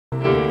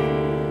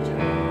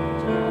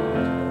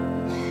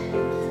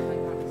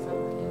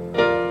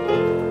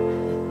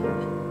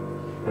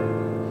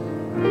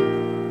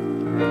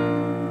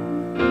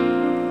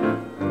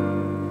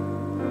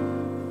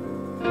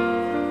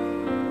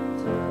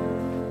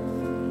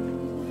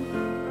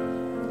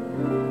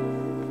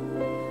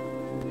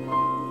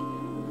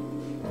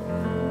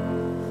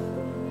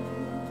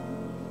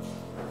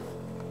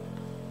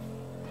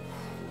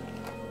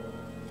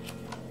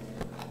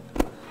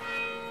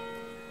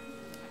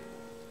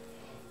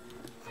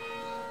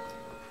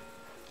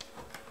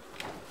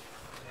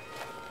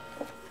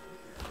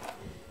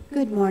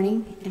Good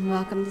morning and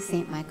welcome to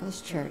St.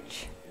 Michael's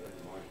Church.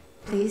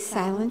 Please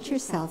silence your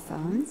cell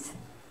phones,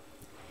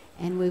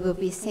 and we will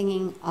be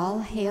singing All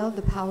Hail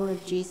the Power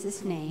of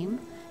Jesus' Name,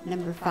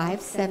 number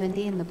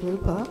 570 in the Blue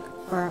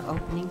Book, for our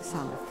opening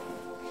song.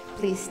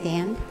 Please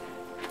stand.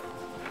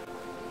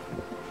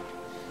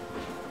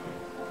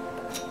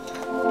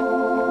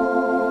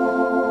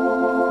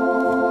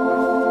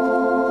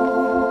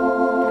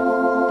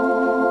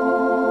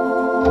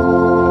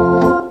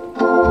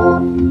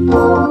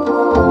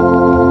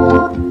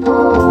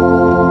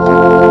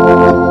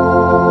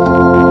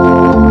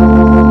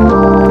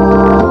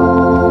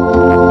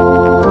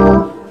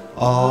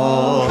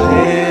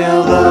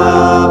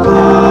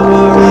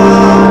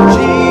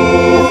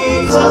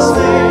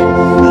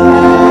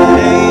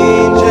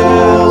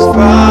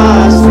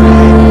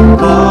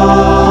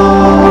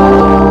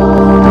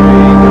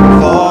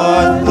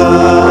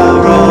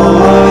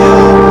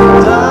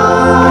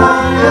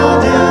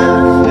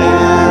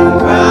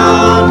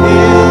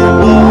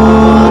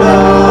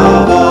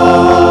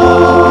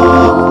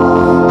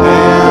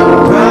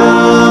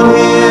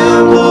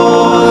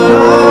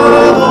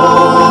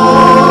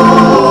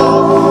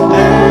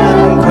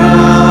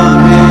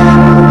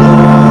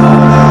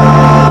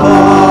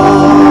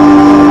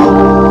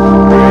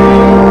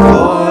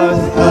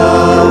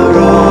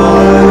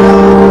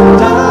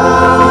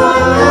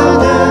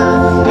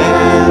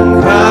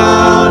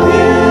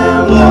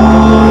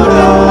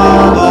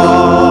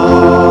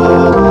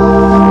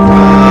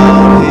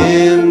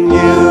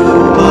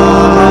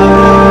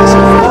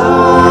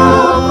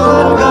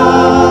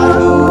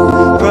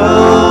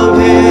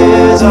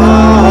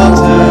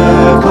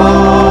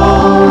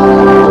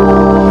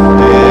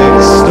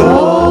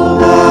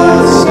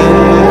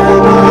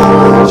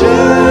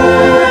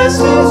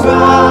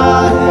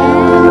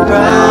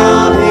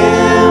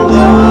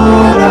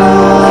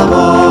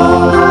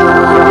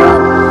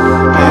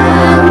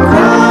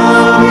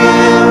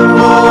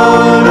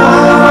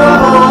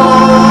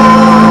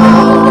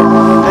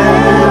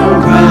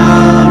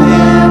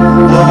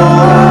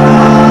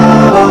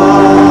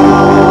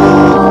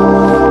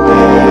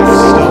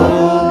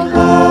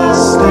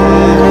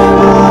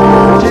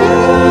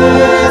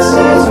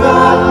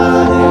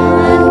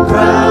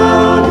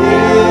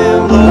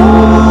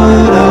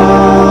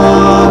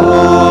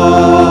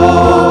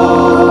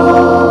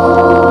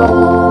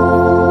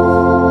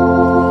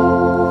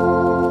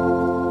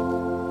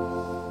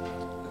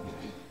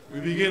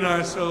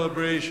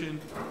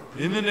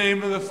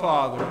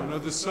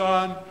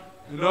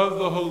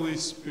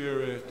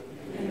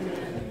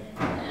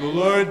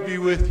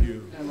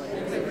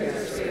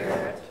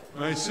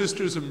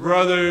 Sisters and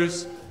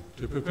brothers,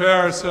 to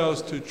prepare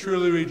ourselves to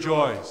truly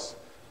rejoice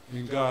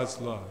in God's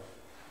love.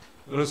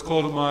 Let us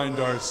call to mind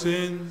our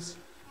sins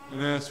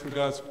and ask for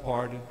God's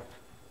pardon,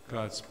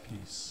 God's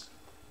peace.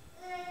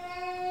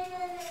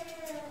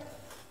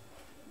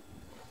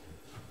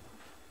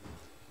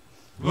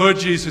 Lord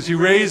Jesus, you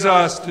raise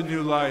us to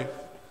new life.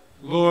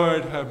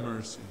 Lord, have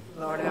mercy.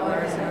 Lord,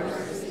 have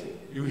mercy.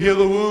 You heal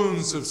the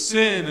wounds of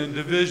sin and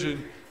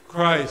division.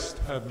 Christ,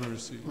 have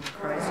mercy.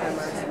 Christ, have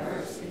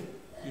mercy.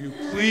 You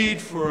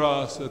plead for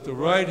us at the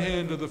right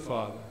hand of the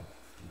Father.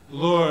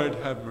 Lord,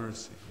 have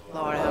mercy.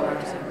 Lord,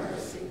 have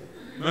mercy.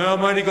 May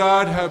Almighty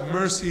God have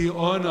mercy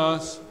on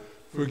us,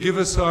 forgive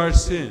us our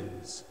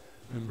sins,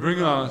 and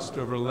bring us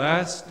to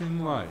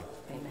everlasting life.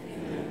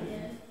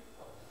 Amen.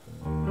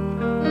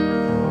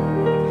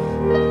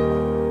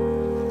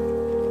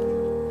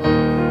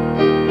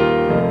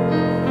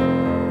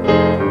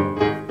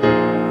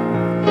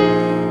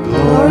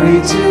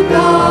 Glory to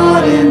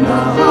God in the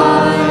highest.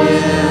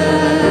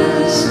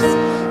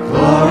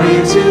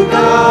 Glory to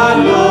God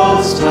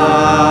most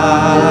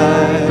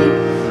high,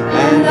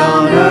 and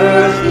on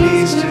earth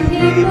peace to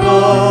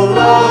people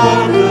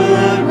of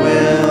good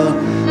will.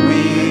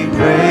 We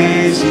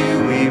praise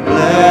you, we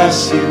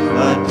bless you,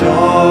 adore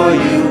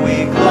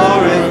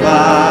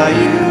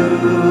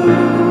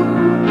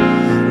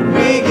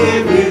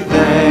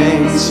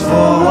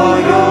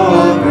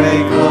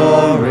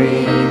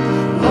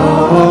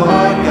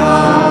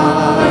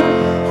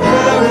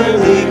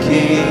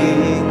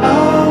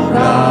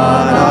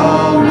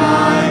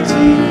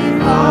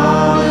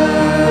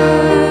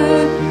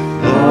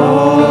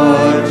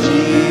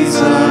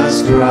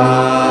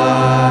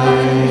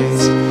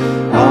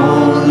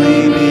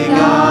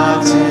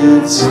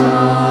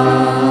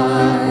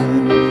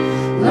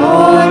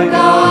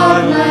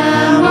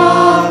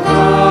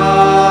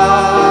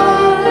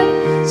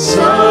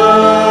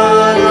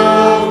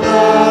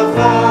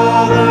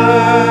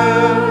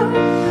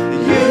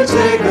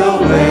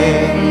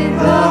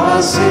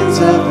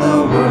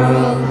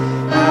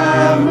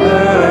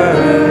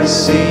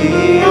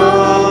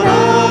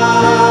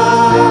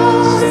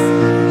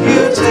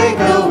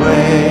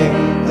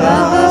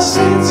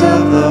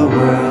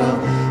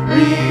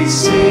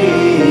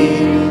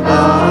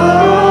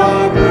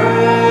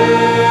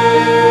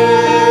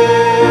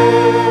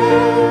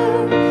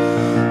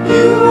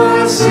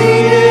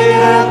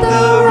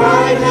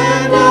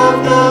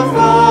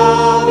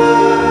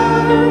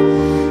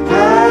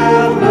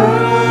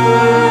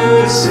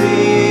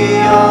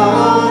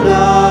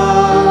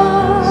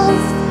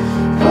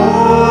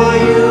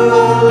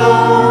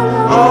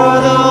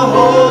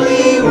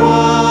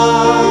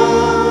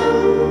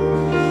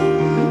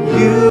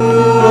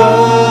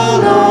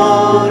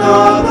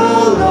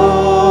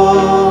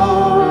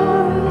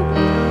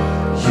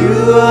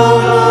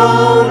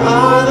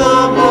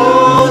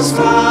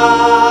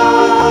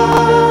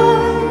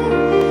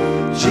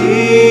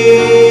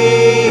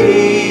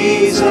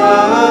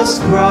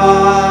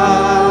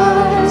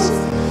Christ,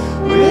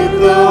 with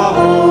the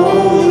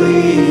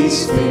Holy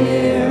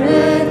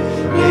Spirit,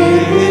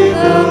 in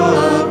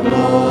the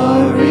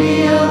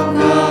glory of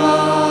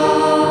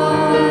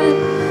God,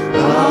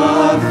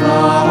 our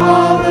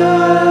Father.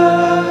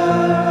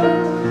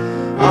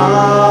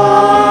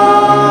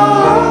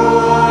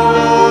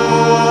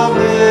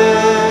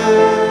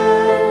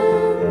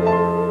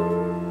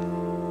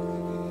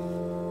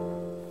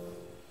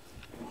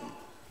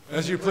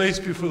 As you place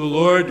before the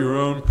Lord your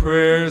own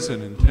prayers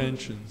and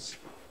intentions,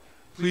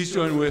 please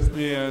join with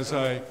me as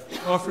I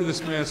offer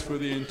this Mass for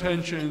the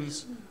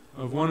intentions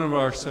of one of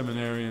our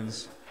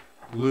seminarians,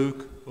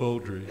 Luke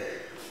Bouldry.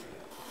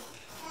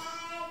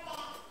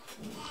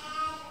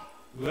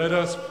 Let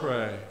us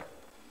pray.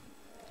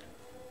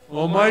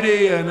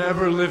 Almighty and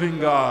ever-living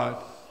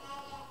God,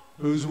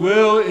 whose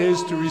will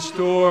is to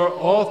restore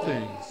all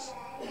things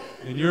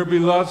in your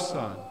beloved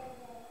Son,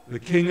 the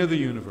King of the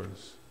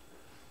universe,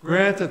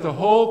 grant that the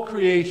whole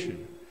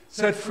creation,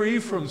 set free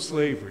from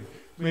slavery,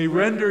 may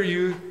render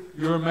you,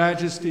 your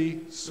majesty,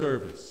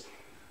 service,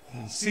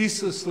 and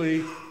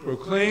ceaselessly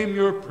proclaim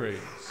your praise.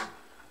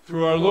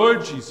 Through our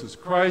Lord Jesus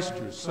Christ,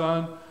 your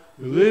Son,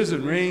 who lives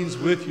and reigns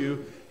with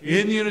you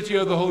in the unity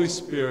of the Holy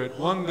Spirit,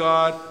 one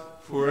God,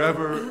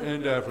 forever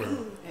and ever.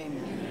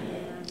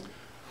 Amen.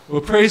 Well,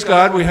 praise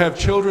God, we have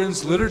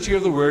Children's Liturgy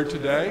of the Word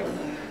today.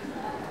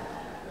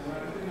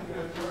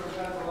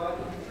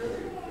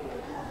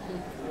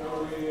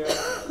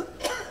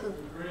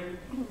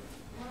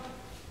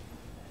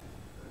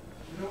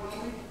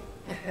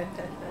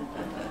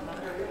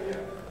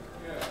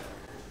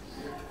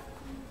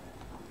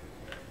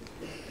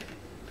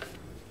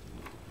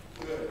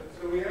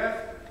 So we ask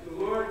the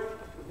Lord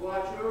to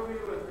watch over you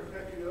and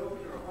protect you, to open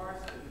your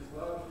hearts to his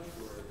love and his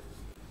word.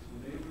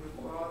 In the name of the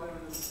Father,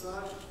 and the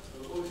Son,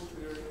 and the Holy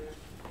Spirit.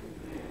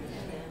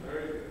 Amen.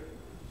 Very good.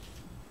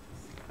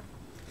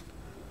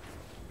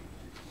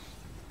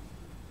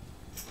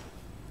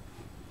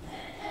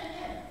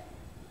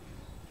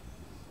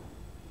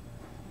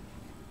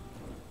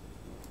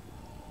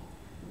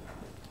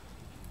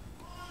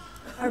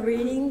 A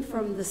reading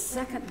from the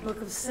second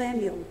book of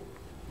Samuel.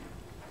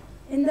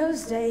 In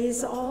those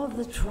days, all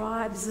the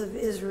tribes of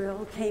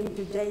Israel came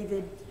to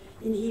David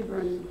in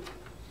Hebron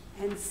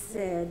and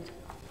said,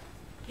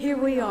 "Here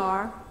we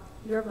are,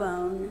 your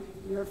bone,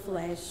 your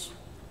flesh.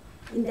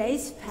 In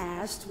days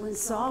past, when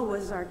Saul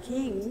was our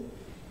king,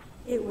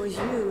 it was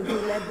you who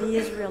led the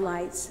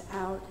Israelites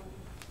out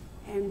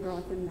and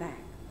brought them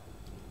back.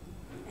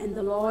 And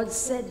the Lord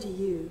said to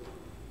you,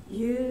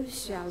 'You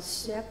shall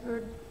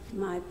shepherd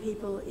my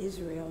people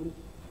Israel,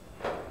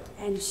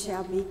 and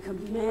shall be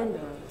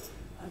commander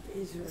of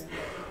Israel.'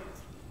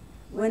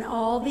 When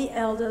all the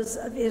elders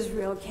of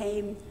Israel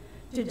came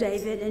to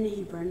David in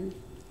Hebron,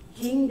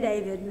 King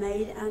David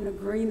made an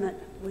agreement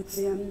with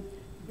them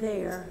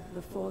there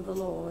before the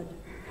Lord,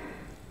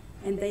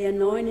 and they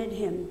anointed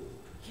him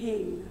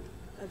king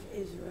of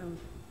Israel."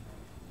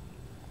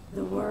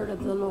 The word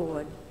of the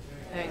Lord.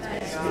 Thanks be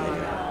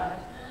to God.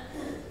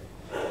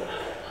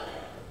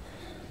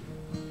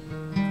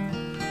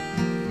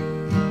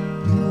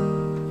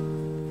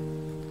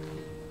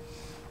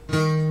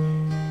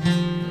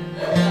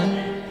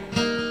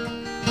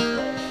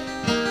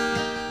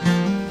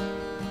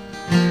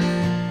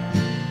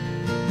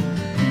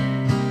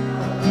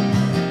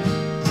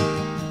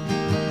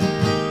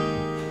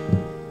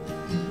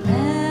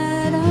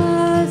 Let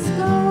us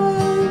go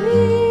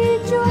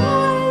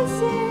rejoicing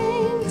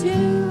to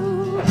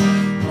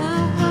the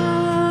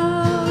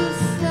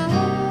house of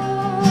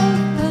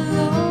the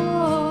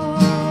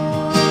Lord.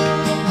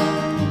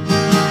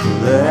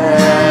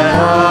 Let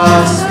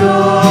us go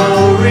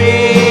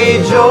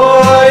rejoicing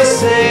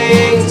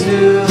to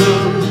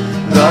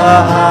the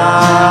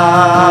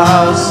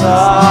house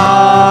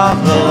of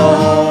the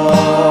Lord.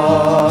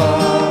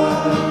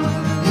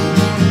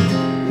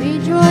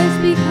 Rejoice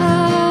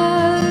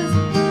because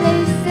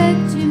they said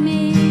to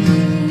me,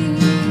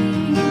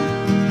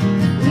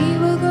 "We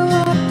will go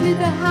up to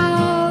the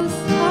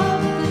house of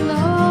the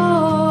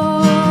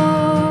Lord."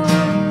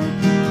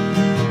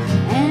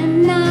 And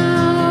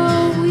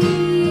now we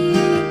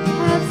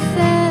have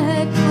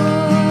said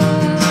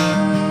good.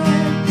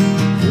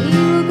 We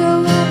will go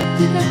up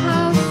to the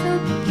house of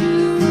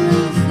Jerusalem.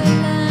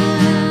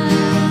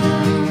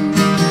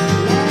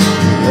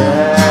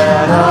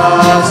 Let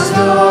us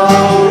go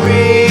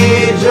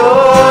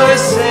rejoicing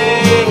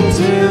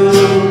to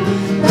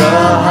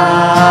the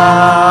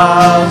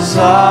house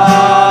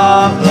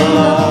of the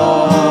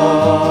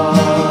Lord.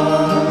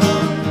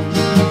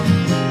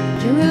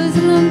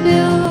 Jerusalem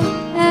built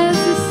as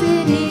a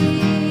city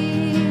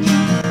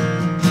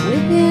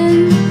within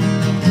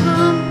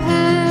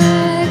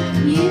compact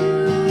unity.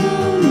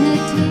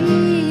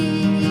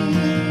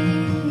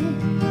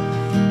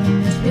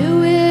 To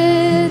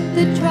it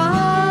the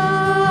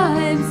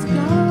tribes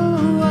go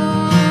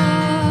up,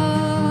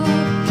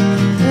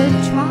 the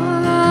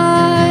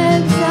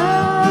tribes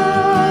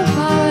of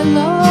our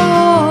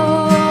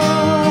Lord.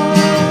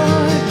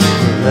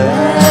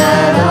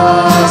 Let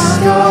us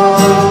go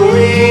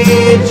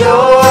rejoicing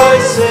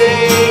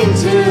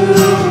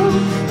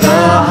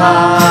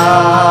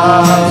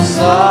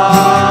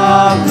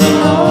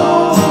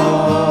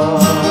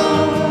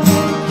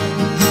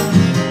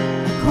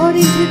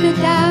according to the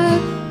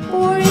doubt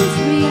or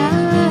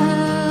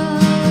Israel,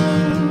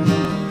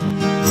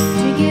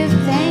 to give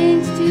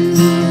thanks to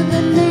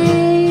the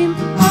name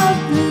of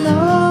the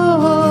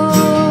Lord.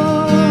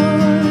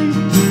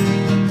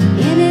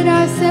 In it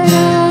are set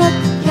up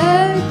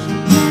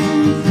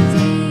judgment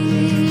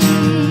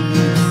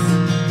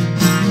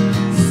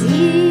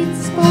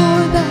seats for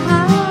the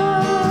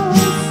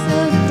house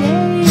of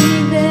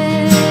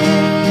David.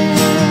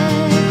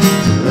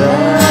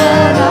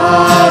 Let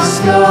us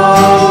go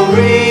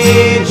rejoicing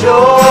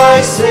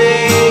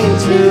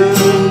to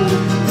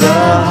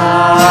the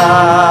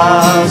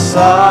house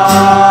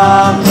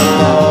of the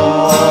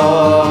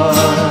Lord.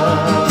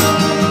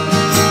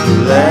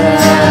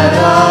 Let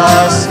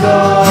us go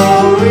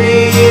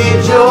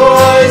rejoicing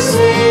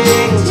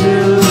to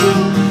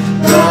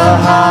the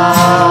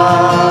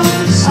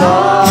house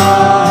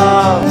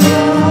of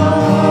the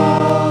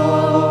Lord.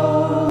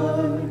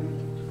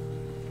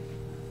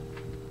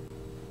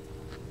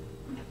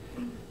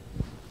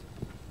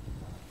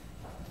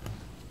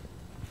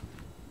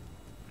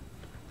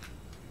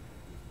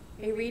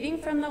 A reading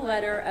from the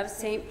letter of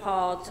St.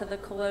 Paul to the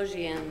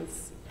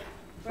Colossians.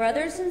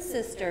 Brothers and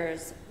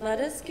sisters, let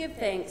us give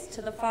thanks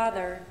to the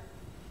Father,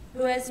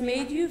 who has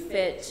made you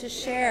fit to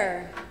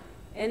share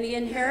in the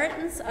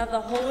inheritance of the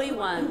holy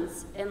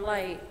ones in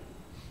light.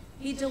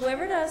 He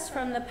delivered us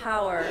from the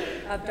power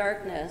of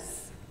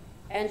darkness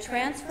and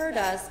transferred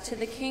us to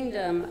the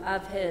kingdom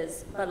of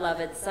his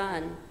beloved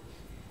Son,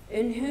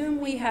 in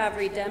whom we have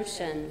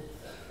redemption,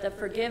 the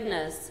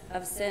forgiveness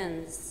of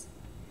sins.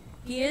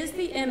 He is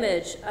the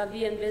image of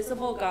the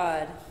invisible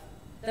God,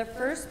 the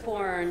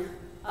firstborn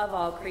of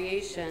all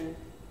creation.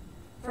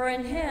 For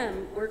in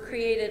him were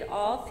created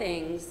all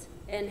things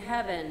in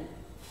heaven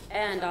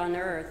and on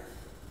earth,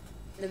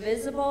 the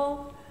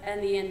visible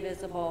and the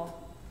invisible,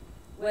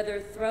 whether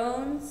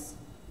thrones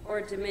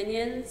or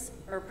dominions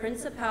or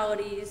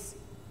principalities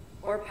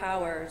or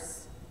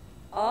powers.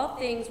 All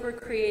things were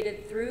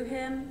created through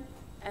him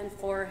and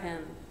for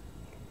him.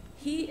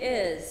 He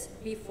is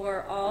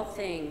before all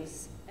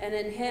things, and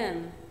in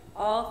him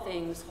all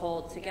things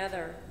hold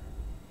together.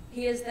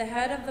 He is the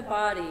head of the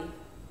body,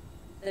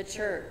 the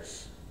church.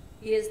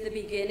 He is the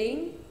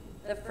beginning,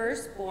 the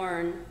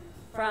firstborn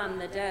from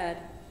the dead,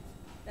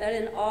 that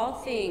in all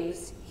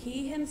things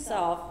he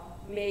himself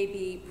may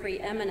be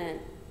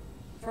preeminent.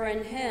 For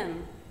in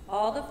him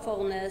all the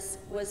fullness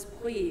was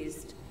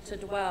pleased to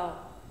dwell,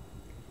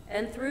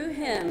 and through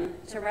him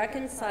to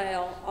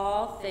reconcile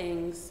all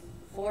things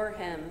for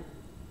him,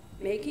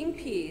 making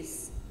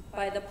peace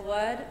by the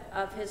blood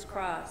of his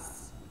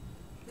cross.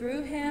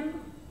 Through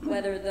him,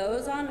 whether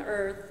those on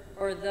earth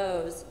or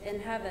those in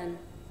heaven.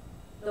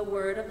 The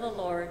word of the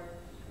Lord.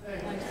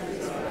 Thanks be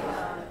to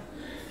God.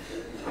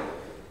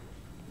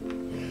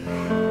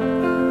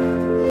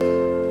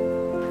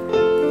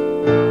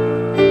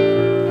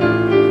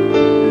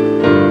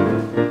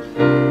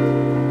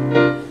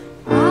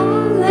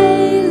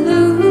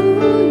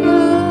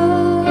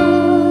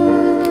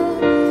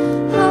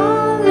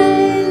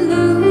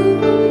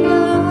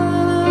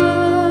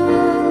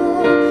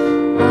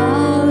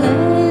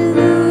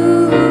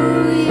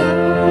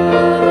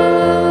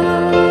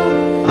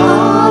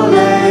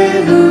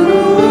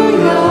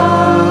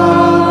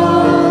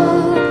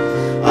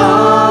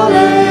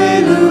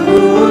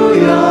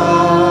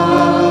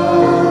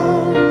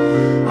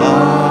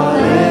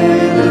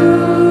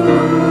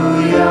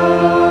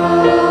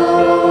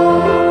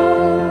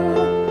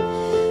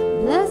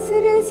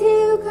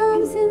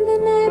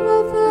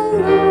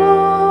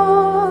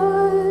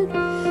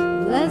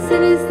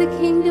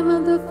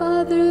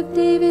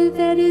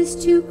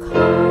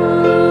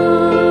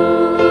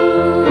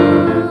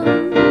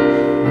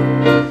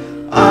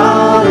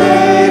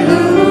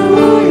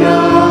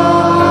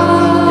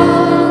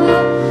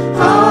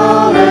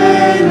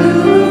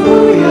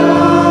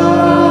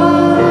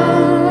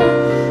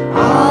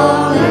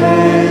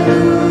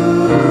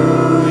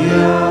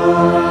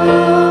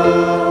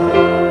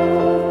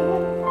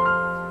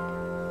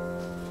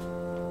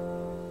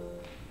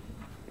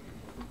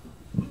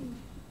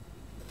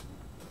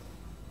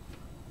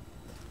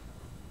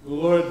 The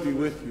Lord be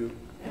with you.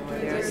 And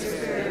with your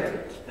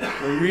spirit.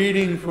 A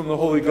reading from the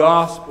Holy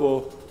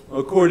Gospel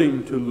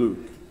according to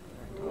Luke.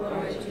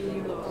 Glory to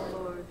you,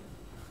 Lord.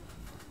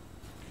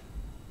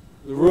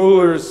 The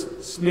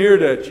rulers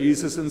sneered at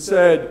Jesus and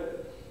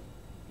said,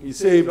 "He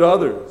saved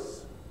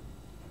others.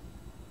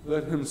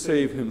 Let him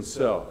save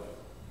himself,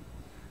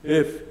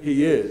 if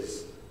he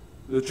is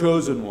the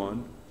chosen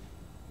one,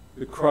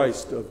 the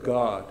Christ of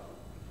God."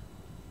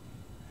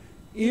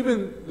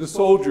 Even the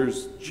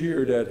soldiers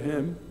cheered at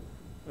him.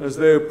 As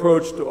they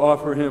approached to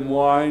offer him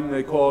wine,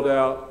 they called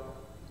out,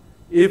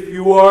 "If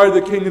you are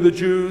the King of the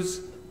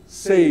Jews,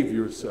 save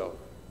yourself."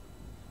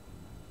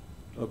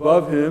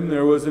 Above him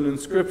there was an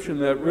inscription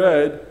that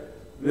read,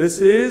 "This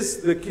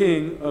is the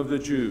King of the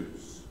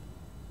Jews."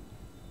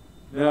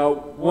 Now,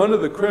 one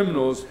of the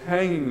criminals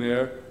hanging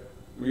there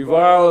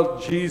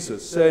reviled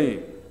Jesus,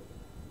 saying,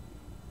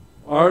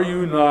 "Are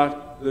you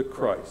not the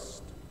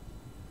Christ?"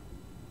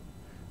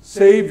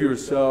 Save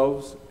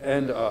yourselves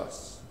and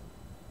us."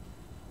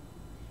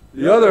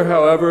 The other,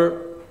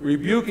 however,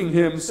 rebuking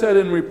him, said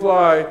in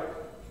reply,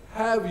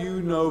 "Have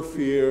you no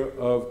fear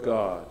of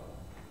God?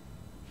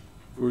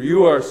 For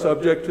you are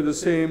subject to the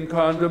same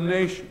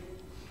condemnation.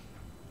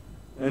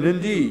 And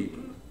indeed,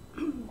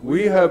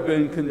 we have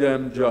been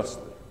condemned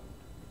justly.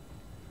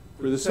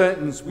 For the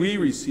sentence we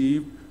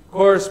received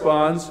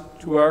corresponds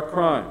to our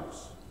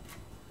crimes.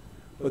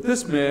 But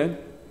this man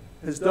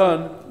has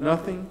done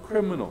nothing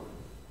criminal."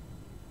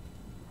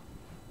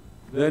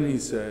 Then he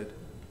said,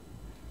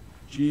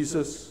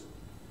 "Jesus,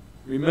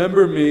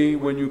 remember me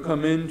when you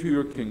come into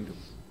your kingdom."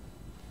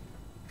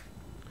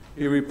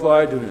 He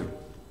replied to him,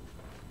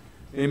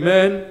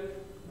 "Amen,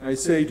 I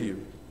say to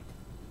you,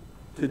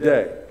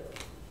 today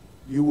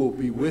you will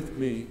be with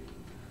me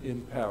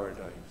in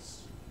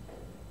paradise."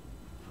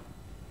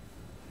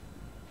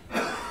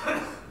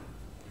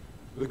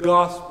 The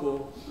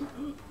Gospel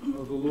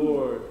of the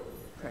Lord.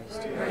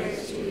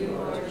 Praise to you,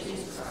 Lord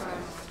Jesus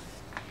Christ.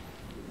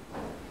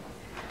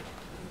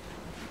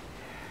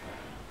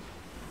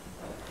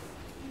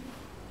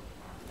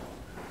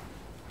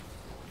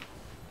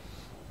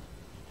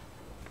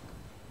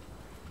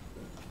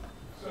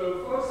 So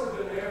folks have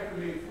been after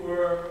me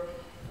for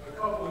a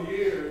couple of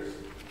years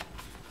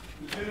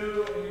to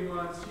do a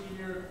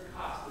Monsignor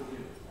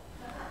Costigan.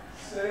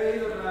 Say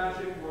the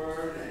magic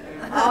word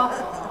and be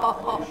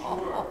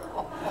sure.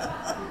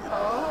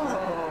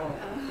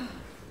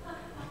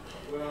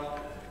 Well,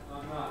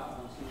 I'm not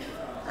Monsignor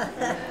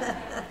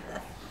Costigan.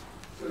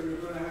 So you're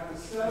going to have to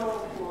settle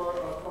for a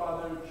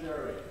Father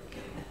Jerry,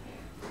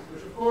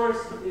 which of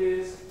course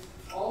is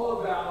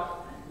all about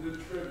the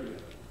trivia.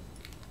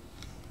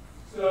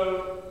 So,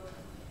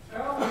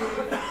 tell me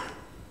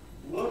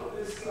what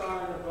this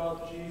sign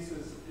above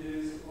Jesus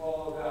is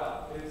all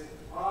about. It's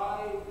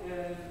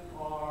INRI.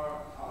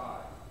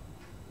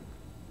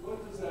 What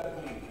does that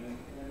mean?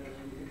 And if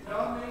you can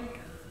tell me,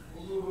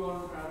 we'll move on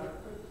rather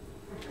quickly.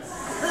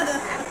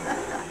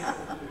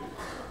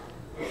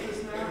 What's this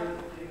now?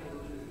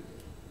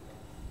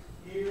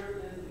 Here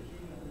is the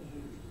King of the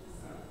Jews. Is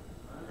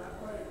that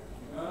right?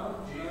 No?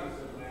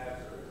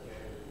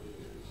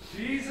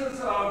 Jesus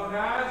of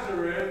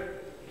Nazareth,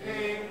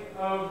 King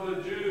of the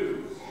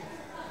Jews.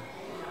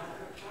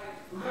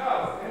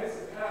 No, it's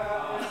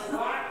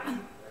Latin,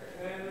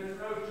 and there's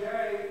no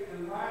J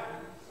in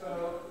Latin.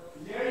 So,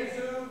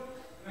 Jesu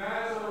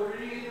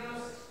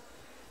Nazarenus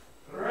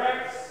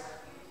Rex.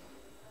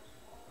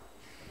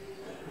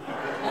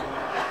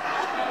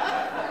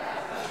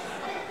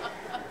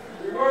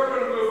 We were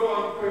going to move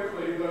on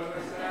quickly, but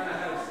Miss Anna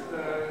has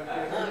the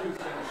news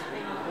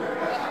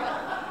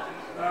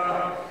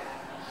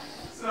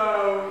So,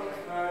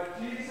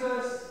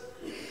 Jesus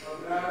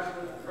of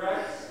Nazareth,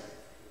 Rex,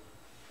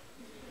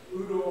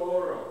 Udo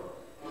Oro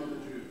of the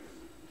Jews.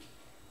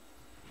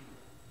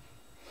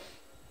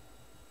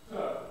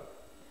 So,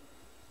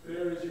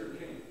 there is your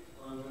king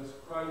on this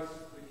Christ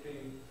the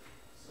King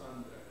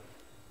Sunday.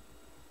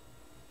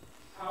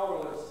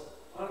 Powerless,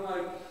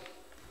 unlike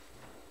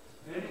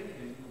any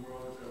king the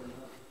world has ever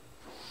known.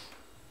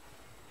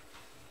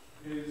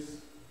 His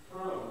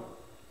throne,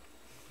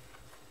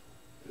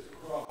 his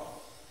cross,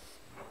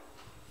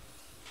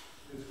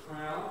 his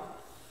crown,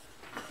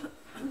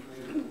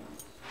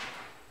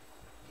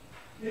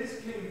 his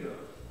kingdom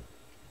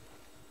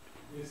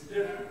is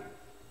different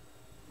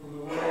from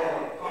the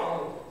world of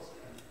politics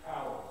and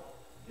power.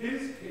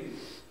 His kingdom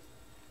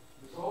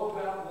is all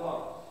about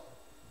love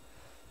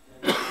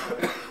and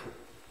respect.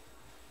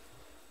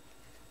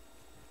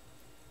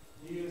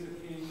 He is a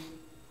king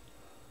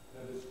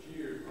that is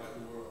jeered by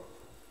the world,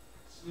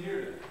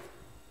 sneered at.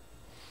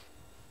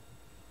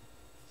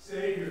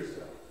 Save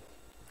yourself,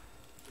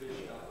 they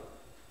shout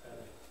at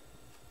him.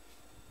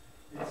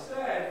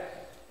 Instead,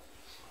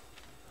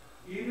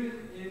 even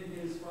in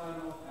his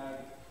final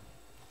agony,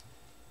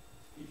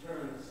 he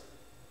turns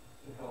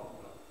to help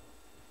them.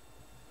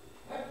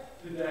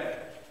 Today,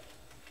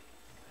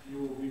 you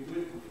will be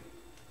with me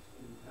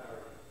in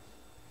paradise.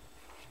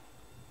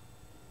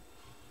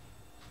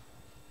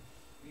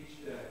 Each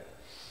day,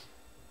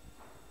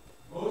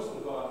 most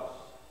of us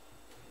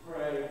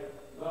pray,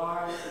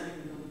 "Thy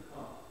kingdom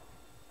come,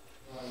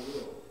 thy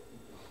will be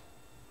done."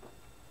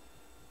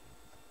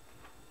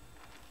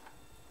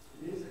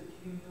 It is a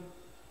kingdom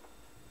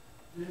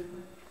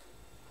different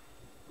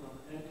from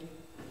any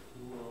in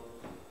the world.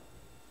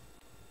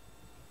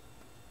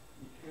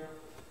 Be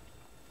careful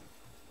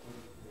what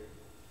you pray.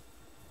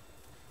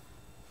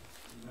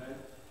 Amen?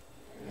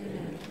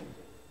 Amen.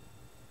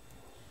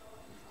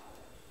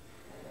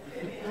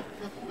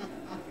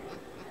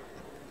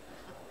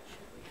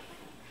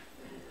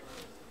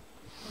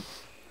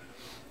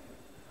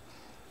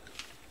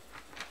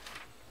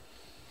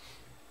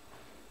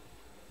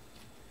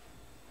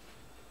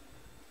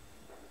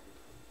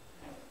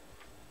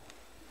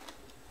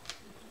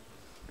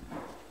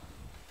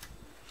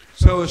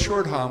 So a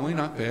short homily,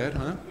 not bad,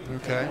 huh?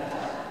 Okay.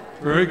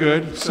 Very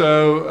good.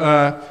 So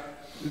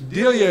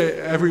Delia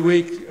every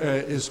week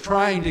is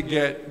trying to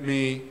get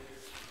me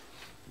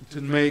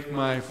to make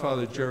my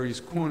Father Jerry's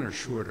corner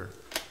shorter.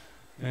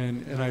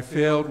 And I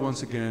failed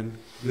once again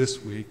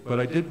this week, but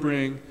I did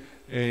bring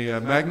a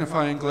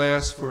magnifying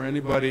glass for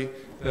anybody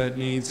that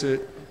needs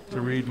it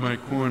to read my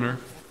corner.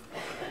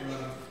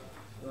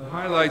 The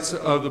highlights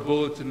of the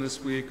bulletin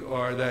this week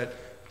are that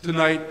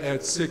tonight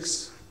at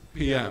 6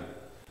 p.m.,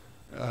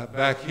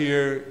 back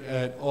here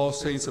at All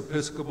Saints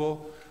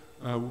Episcopal,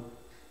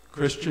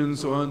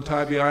 Christians on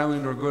Tybee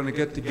Island are going to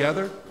get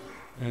together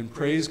and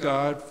praise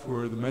God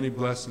for the many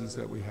blessings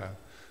that we have.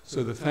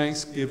 So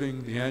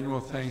the annual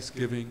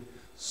Thanksgiving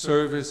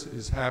service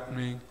is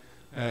happening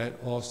at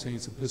All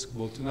Saints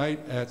Episcopal tonight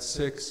at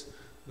 6.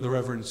 The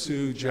Reverend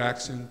Sue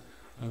Jackson,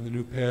 the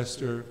new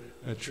pastor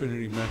at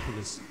Trinity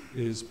Methodist,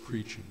 is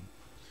preaching.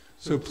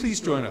 So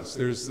please join us.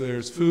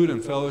 There's food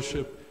and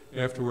fellowship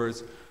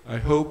afterwards. I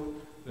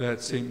hope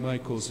that St.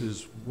 Michael's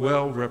is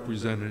well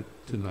represented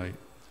tonight.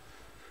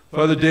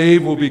 Father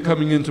Dave will be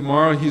coming in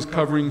tomorrow. He's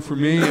covering for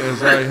me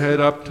as I head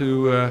up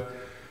to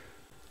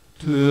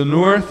the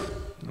north,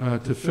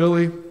 to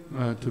Philly,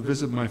 to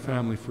visit my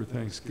family for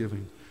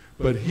Thanksgiving.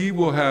 But he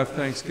will have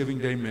Thanksgiving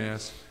Day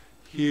Mass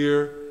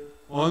here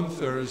on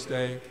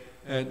Thursday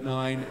at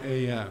 9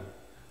 a.m.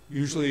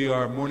 Usually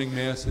our morning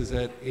Mass is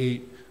at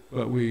 8,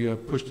 but we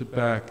pushed it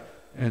back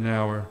an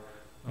hour,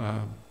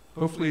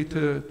 hopefully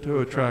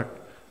to attract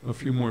a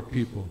few more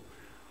people.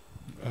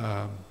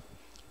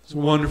 It's a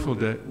wonderful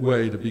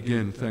way to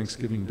begin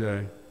Thanksgiving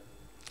Day.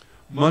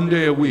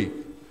 Monday a week,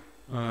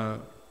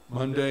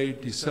 Monday,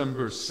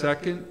 December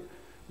 2nd,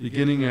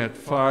 beginning at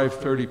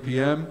 5:30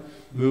 p.m.,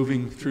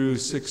 moving through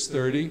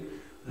 6:30.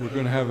 We're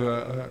going to have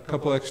a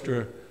couple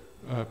extra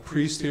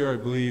priests here. I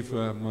believe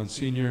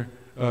Monsignor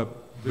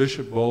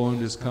Bishop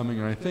Boland is coming,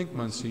 and I think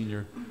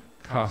Monsignor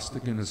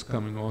Costigan is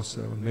coming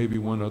also, and maybe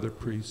one other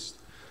priest.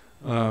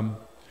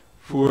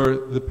 For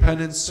the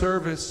penance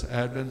service,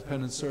 Advent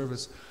penance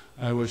service,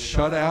 I was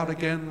shut out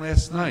again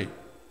last night,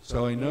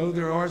 so I know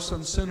there are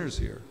some sinners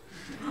here.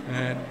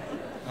 And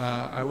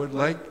I would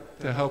like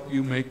to help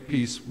you make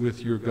peace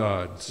with your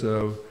God.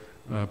 So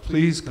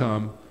please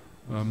come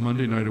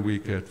Monday night a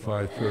week at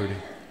 5:30.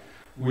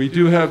 We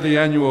do have the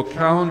annual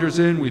calendars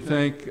in. We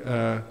thank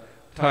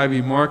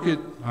Tybee Market,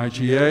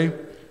 IGA,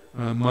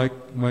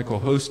 Michael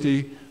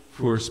Hosty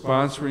for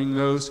sponsoring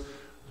those.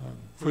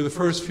 For the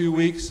first few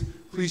weeks,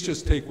 please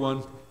just take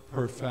one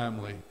per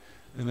family,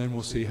 and then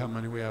we'll see how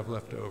many we have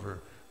left over,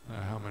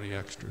 how many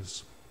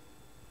extras.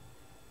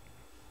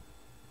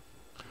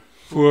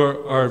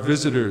 For our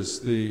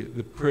visitors,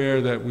 the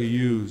prayer that we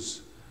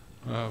use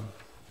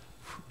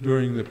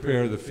during the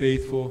prayer of the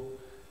faithful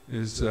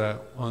is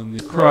on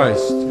the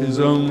Christ, his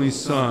only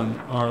Son,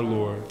 our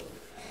Lord,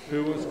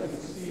 who was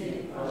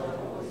conceived by the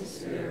Holy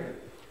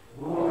Spirit,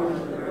 born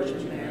of the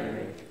Virgin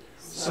Mary,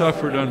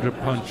 suffered under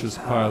Pontius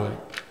Pilate,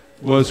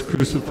 was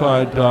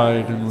crucified,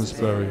 died, and was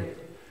buried.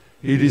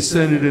 He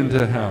descended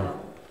into hell.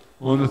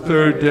 On the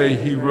third day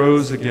he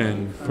rose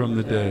again from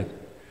the dead.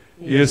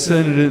 He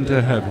ascended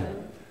into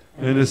heaven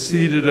and is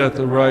seated at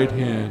the right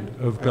hand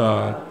of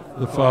God,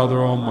 the Father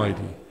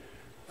Almighty.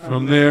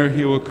 From there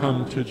he will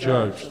come to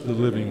judge the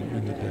living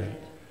and the dead.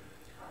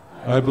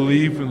 I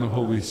believe in the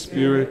Holy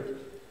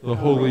Spirit, the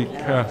Holy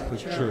Catholic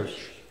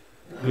Church,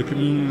 the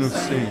communion of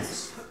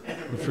saints,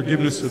 the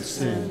forgiveness of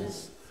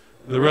sins,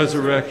 the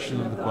resurrection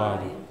of the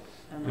body,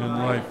 and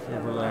life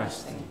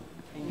everlasting.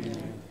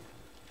 Amen.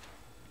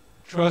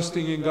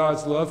 Trusting in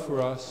God's love for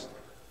us,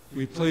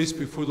 we place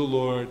before the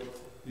Lord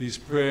these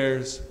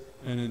prayers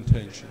and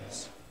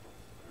intentions.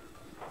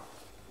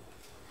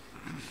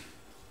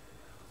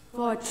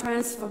 For a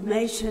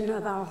transformation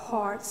of our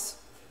hearts,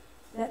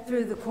 that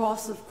through the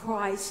cross of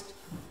Christ,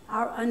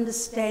 our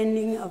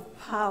understanding of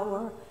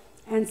power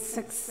and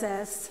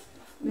success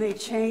may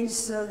change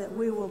so that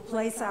we will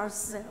place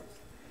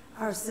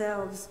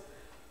ourselves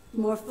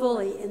more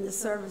fully in the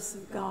service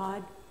of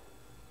God.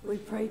 We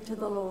pray to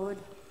the Lord.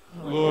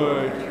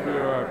 Lord,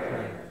 hear our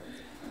prayer.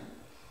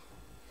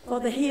 For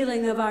the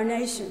healing of our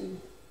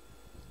nation,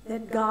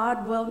 that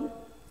God will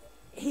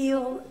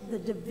heal the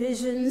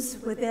divisions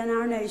within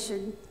our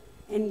nation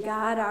and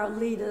guide our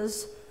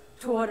leaders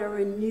toward a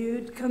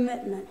renewed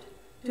commitment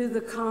to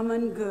the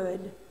common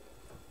good.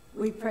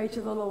 We pray to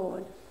the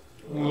Lord.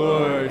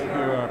 Lord, hear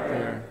our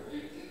prayer.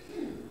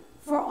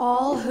 For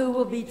all who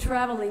will be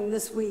traveling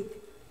this week,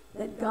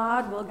 that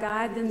God will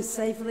guide them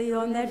safely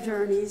on their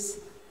journeys,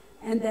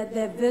 and that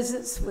their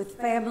visits with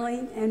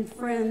family and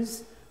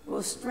friends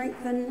will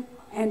strengthen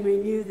and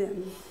renew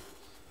them.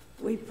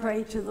 We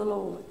pray to the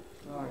Lord.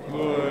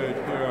 Lord,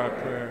 hear our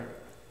prayer.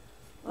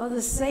 For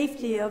the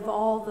safety of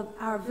all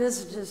our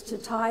visitors to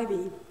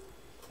Tybee,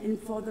 and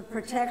for the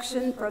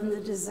protection from the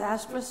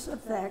disastrous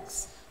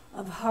effects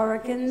of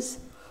hurricanes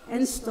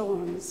and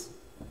storms,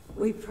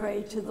 we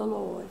pray to the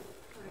Lord.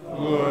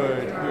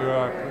 Lord, hear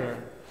our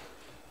prayer.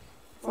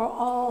 For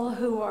all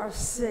who are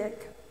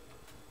sick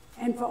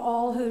and for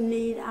all who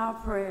need our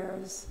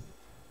prayers,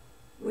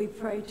 we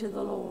pray to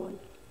the Lord.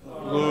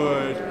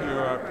 Lord, hear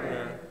our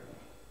prayer.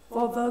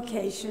 For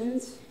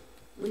vocations,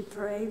 we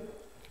pray,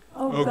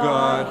 O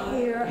God,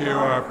 hear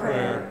our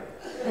prayer.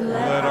 and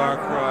let our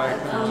cry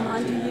come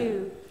unto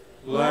you.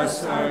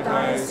 Bless our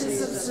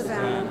diocese of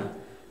Savannah,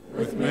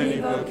 with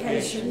many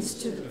vocations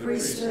to the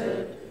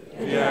priesthood,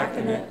 the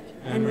diaconate,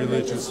 and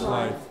religious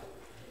life.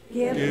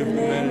 Give the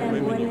men and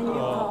women you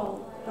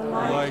call the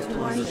light to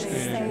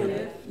understand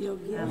it,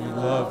 and the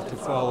love to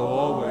follow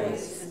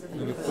always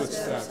in the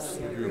footsteps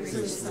of your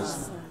priestly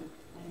Son.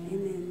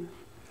 Amen.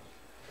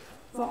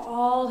 For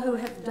all who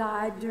have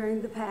died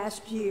during the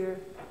past year,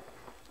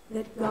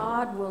 that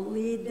God will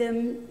lead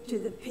them to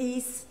the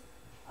peace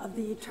of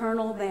the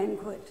eternal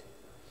banquet.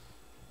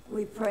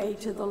 We pray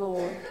to the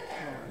Lord.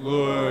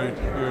 Lord,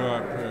 hear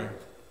our prayer.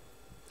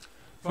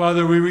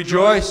 Father, we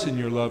rejoice in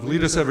your love.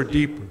 Lead us ever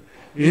deeper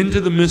into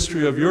the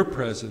mystery of your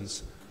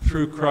presence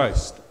through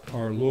Christ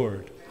our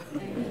Lord.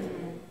 Amen.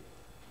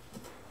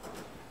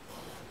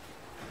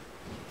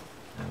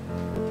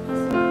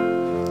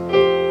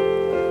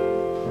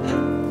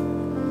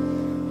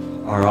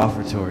 Our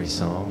offertory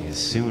song is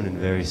Soon and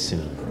Very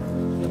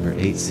Soon, number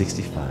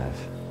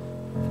 865.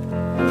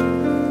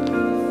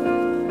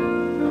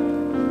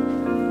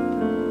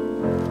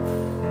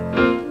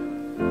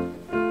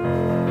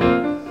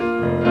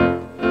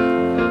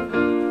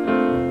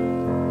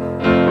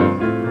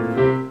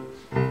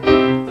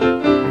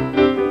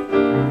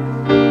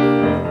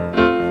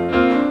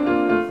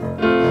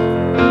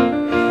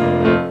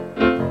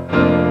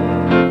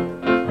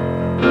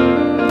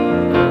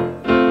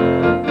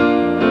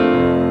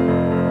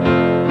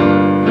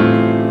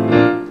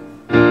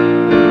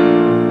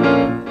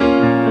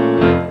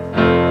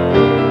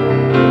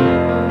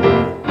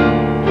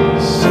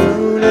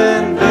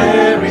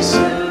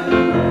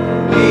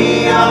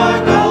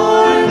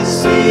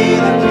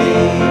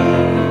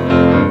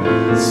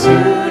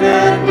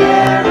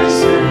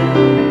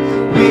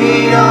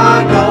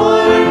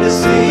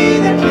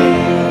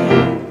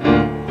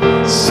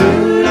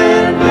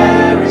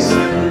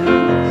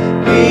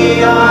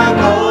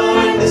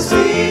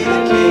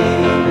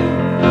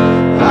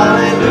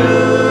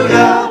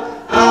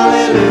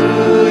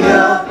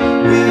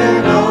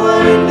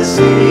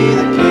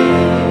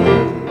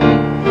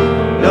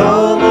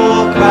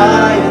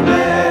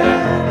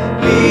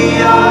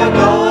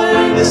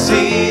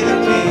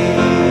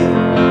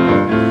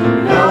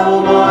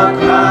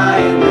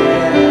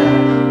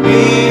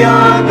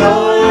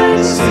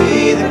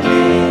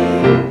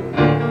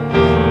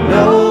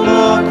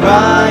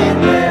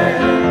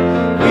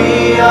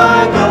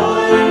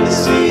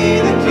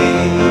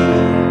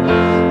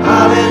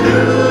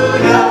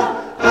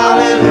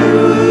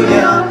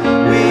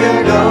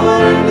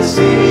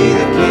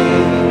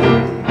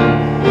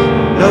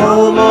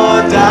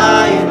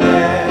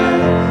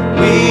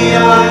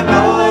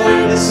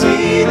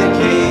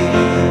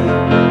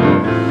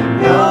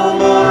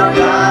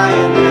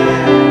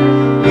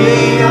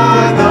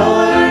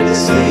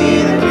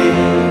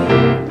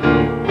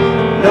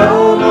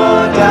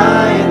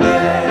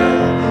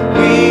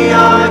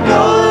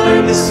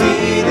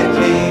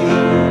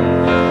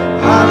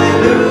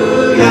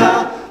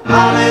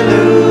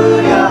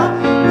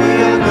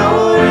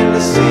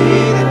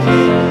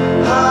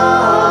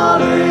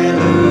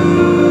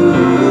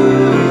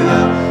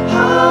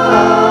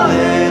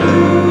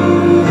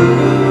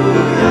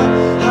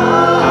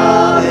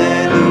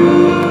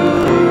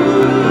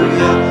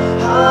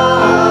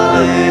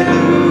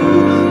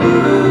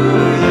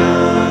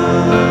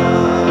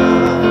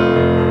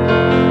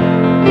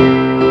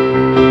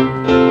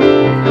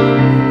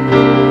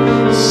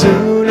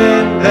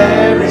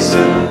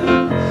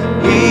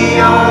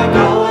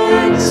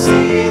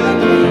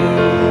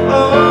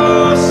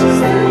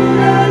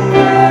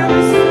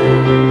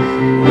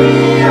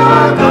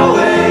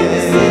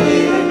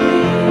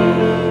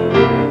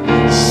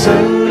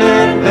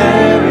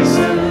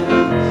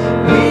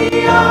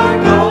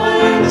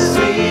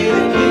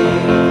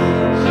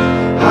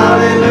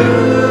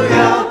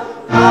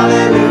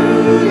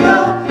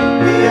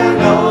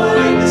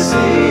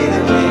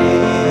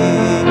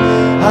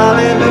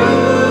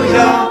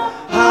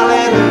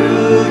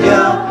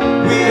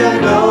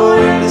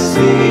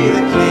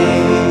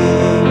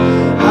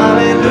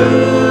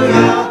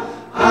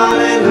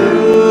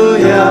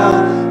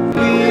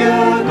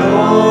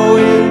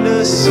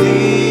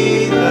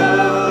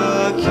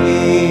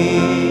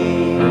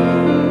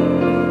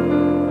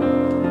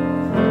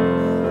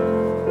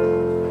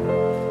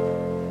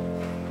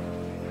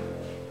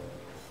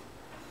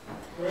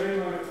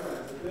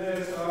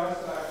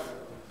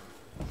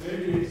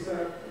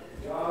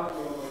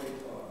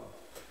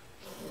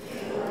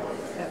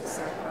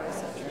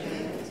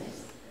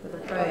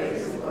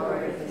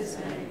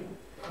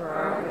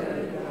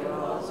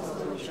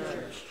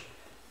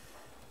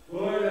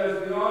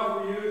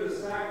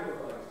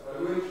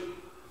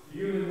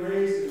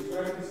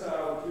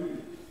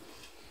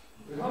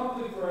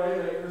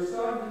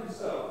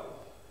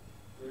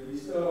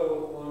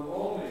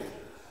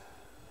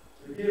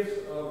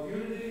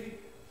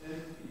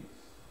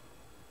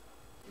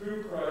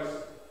 Through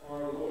Christ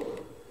our Lord.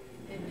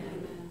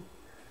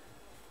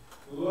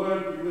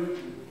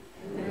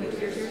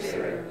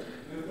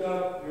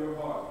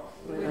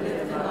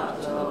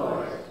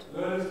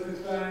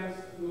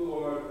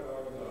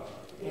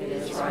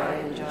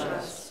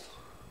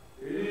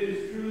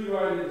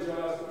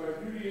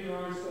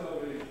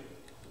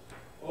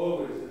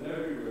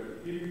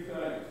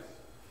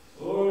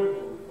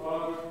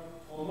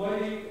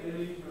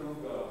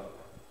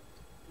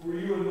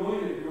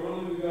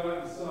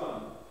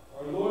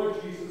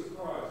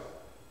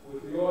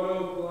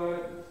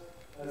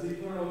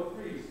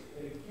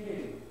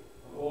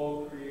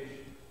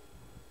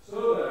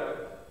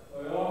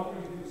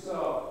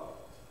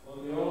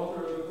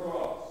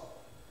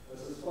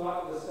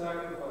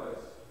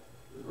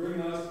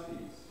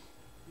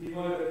 he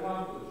might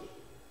accomplish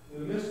the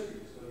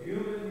mysteries of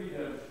human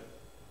redemption,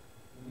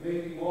 and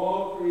making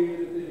all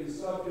created things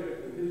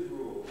subject to his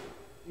rule,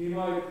 he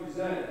might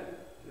present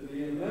to the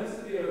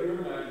immensity of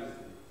your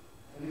majesty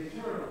an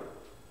eternal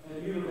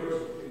and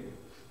universal kingdom,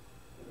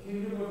 a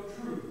kingdom of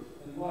truth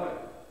and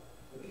light,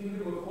 a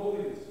kingdom of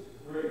holiness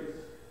and grace,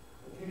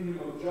 a kingdom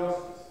of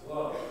justice,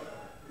 love,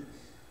 and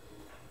peace.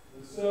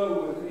 And so,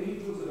 with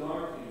angels and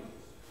archangels,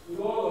 with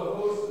all the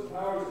hosts and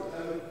powers of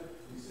heaven,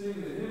 we sing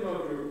the hymn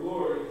of your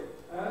glory,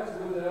 as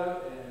without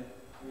end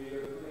we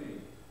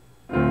acclaim.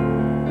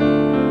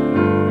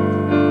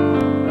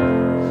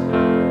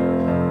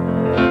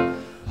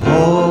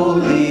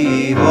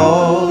 Holy,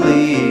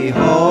 holy,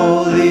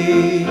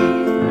 holy,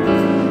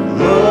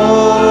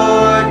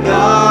 Lord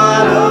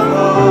God of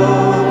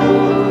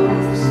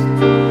hosts,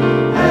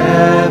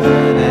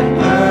 heaven and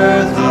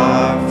earth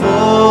are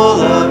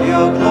full of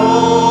your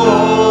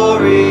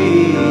glory.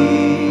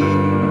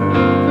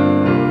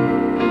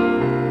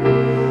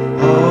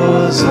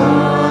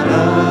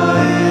 Hosanna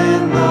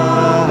in the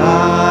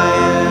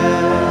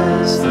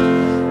highest,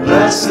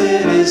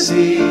 blessed is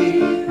he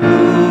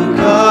who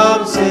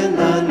comes in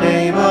the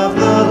name of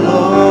the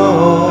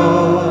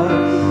Lord.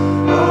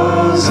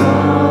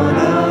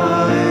 Hosanna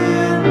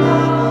in the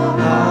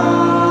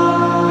highest.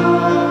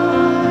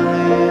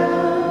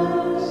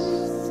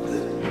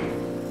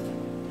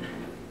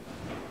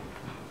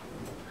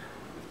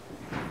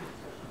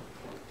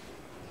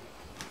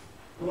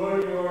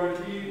 Lord, you are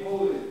indeed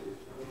holy,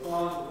 the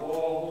font of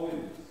all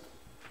holiness.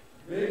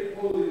 Make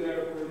holy,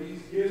 therefore,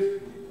 these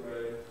gifts, we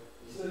pray,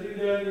 sending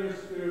down your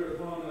Spirit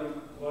upon them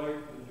like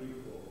the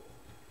dewfall,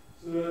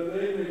 so that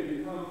they may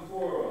become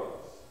for us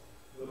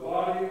the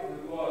body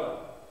and blood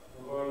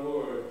of our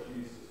Lord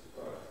Jesus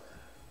Christ.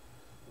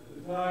 At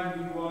the time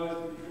he was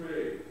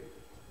betrayed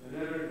and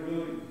entered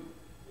willingly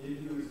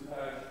into his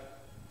passion,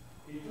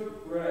 he took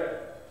bread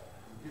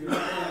and gave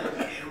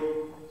thanks,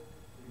 broke,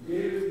 and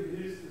gave it to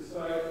his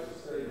disciples,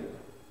 saying,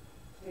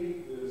 "Take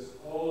this,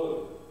 all of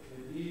it,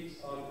 and eat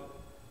of it,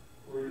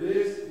 for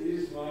this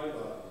is my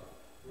body,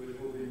 which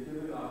will be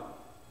given up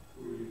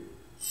for you."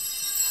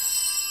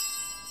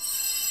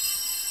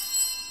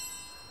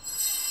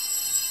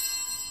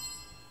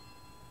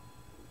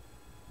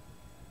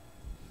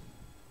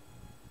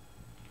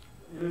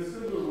 In a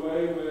similar way,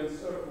 when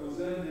supper was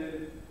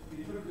ended, he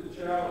took the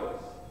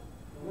chalice,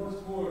 and once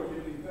more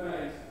giving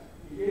thanks,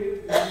 he gave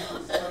it to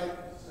his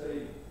disciples,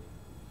 saying,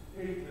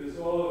 "Take this,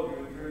 all of you,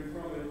 and drink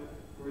from it,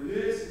 for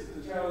this is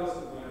the chalice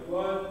of my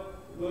blood,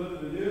 the blood of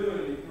the new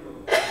and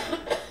eternal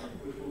covenant,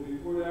 which will be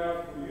poured out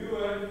for you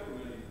and for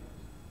many,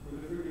 for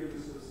the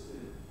forgiveness of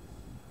sins.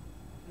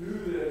 Do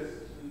this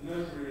in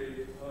memory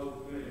of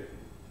me."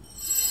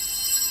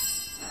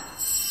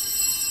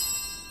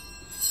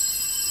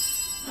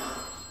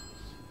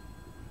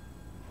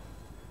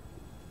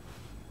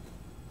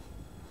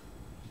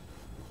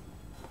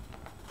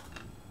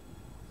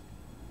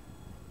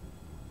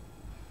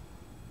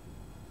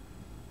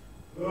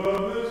 The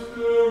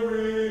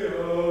mystery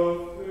of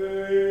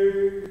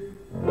faith.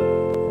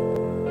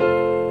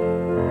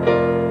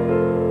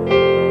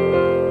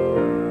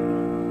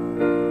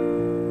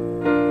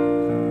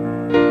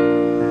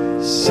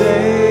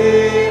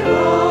 Save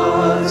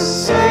us,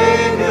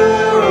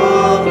 Savior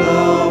of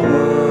the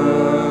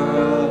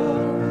world,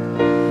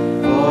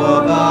 for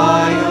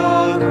by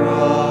your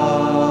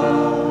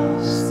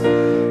cross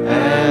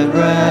and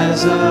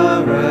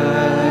resurrection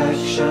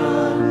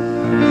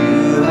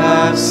you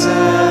have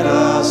set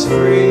us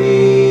free.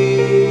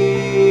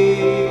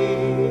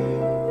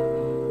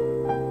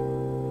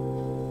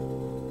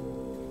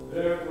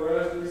 Therefore,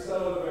 as we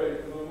celebrate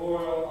the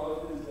memorial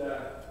of his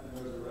death and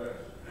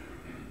resurrection,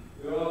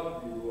 we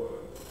offer you,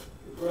 Lord,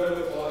 the bread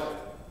of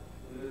life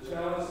and the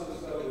chalice of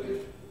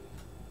salvation,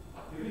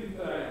 giving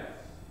thanks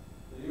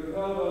that you have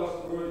held us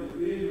worthy to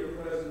be in your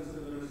presence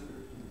and minister to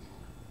you.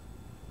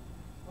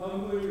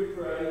 Humbly we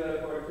pray that,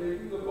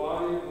 partaking the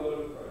body and blood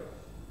of Christ,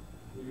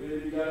 we may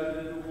be gathered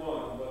into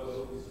one by the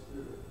Holy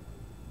Spirit.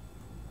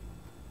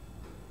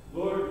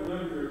 Lord,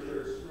 remember your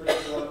church spread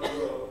throughout the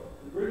world,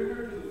 and bring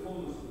her to the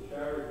fullness of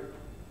charity,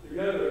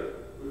 together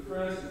with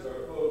Francis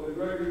our Pope, and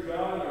Gregory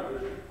John our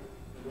Bishop,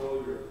 and all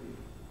your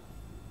people.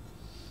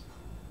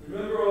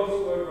 Remember also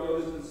our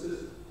brothers and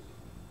sisters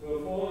who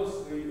have fallen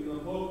asleep in the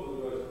hope of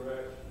the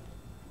resurrection,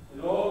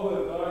 and all who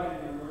have died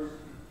in your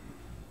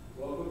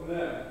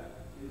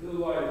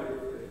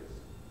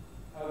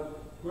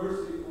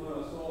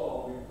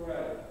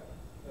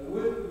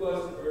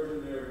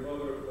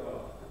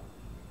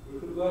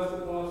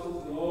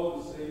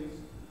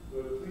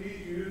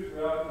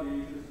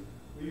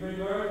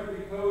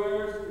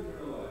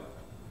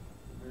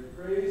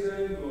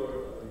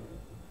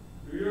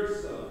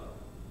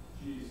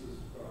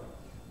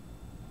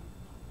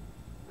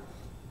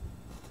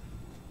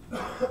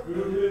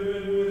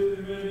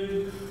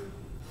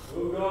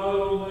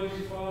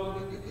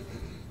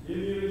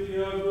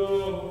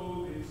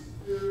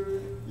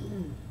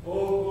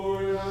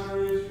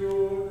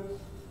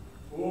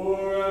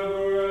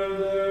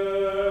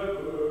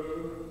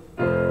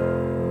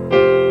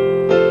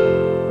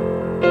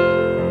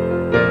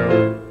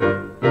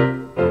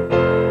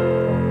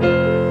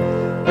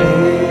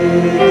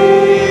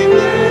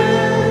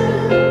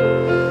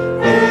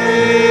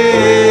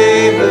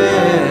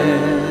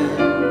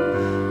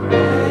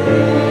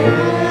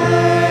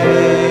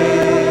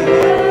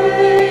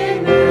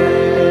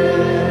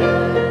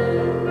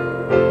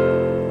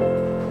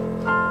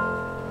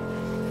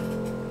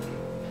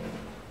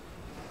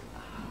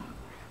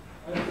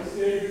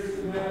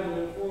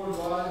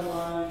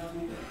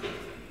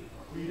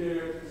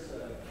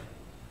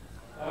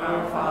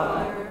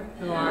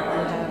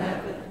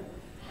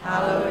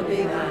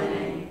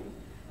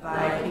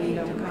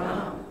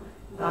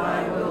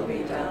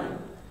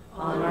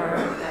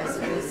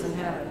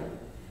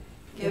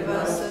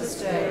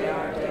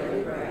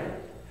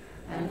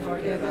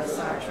forgive us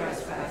our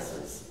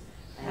trespasses,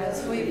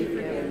 as we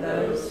forgive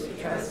those who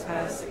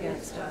trespass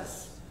against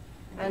us.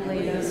 And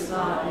lead us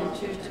not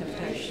into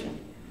temptation,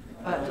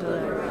 but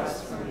deliver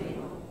us from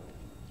evil.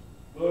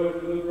 Lord,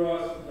 deliver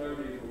us from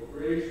every evil.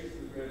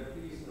 Graciously grant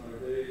peace in our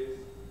days.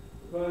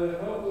 That by the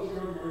help of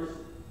your mercy,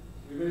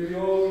 we may be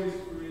always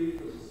free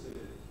from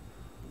sin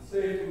and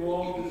safe from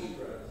all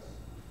distress,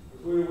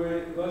 as we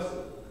await blessed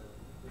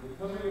in the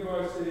coming of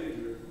our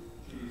Savior,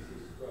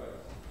 Jesus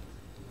Christ.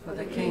 For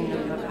the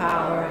kingdom, the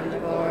power, and the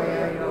glory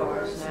are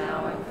yours,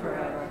 now and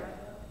forever.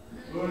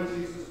 Lord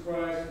Jesus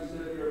Christ, who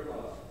said to your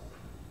apostles,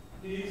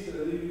 peace I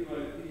leave you,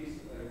 my peace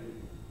I give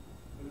you.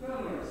 Look not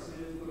on our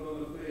sins, but on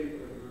the faith of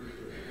your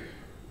church.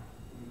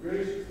 And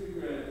graciously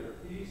grant her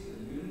peace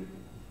and unity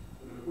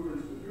in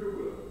accordance with your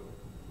will,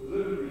 who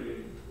live and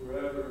reign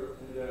forever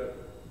and ever.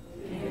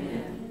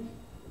 Amen.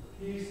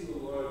 The peace of the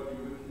Lord be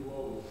with you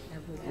always.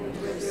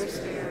 And with your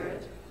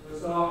spirit. Let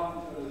us offer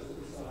each other's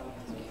the sign.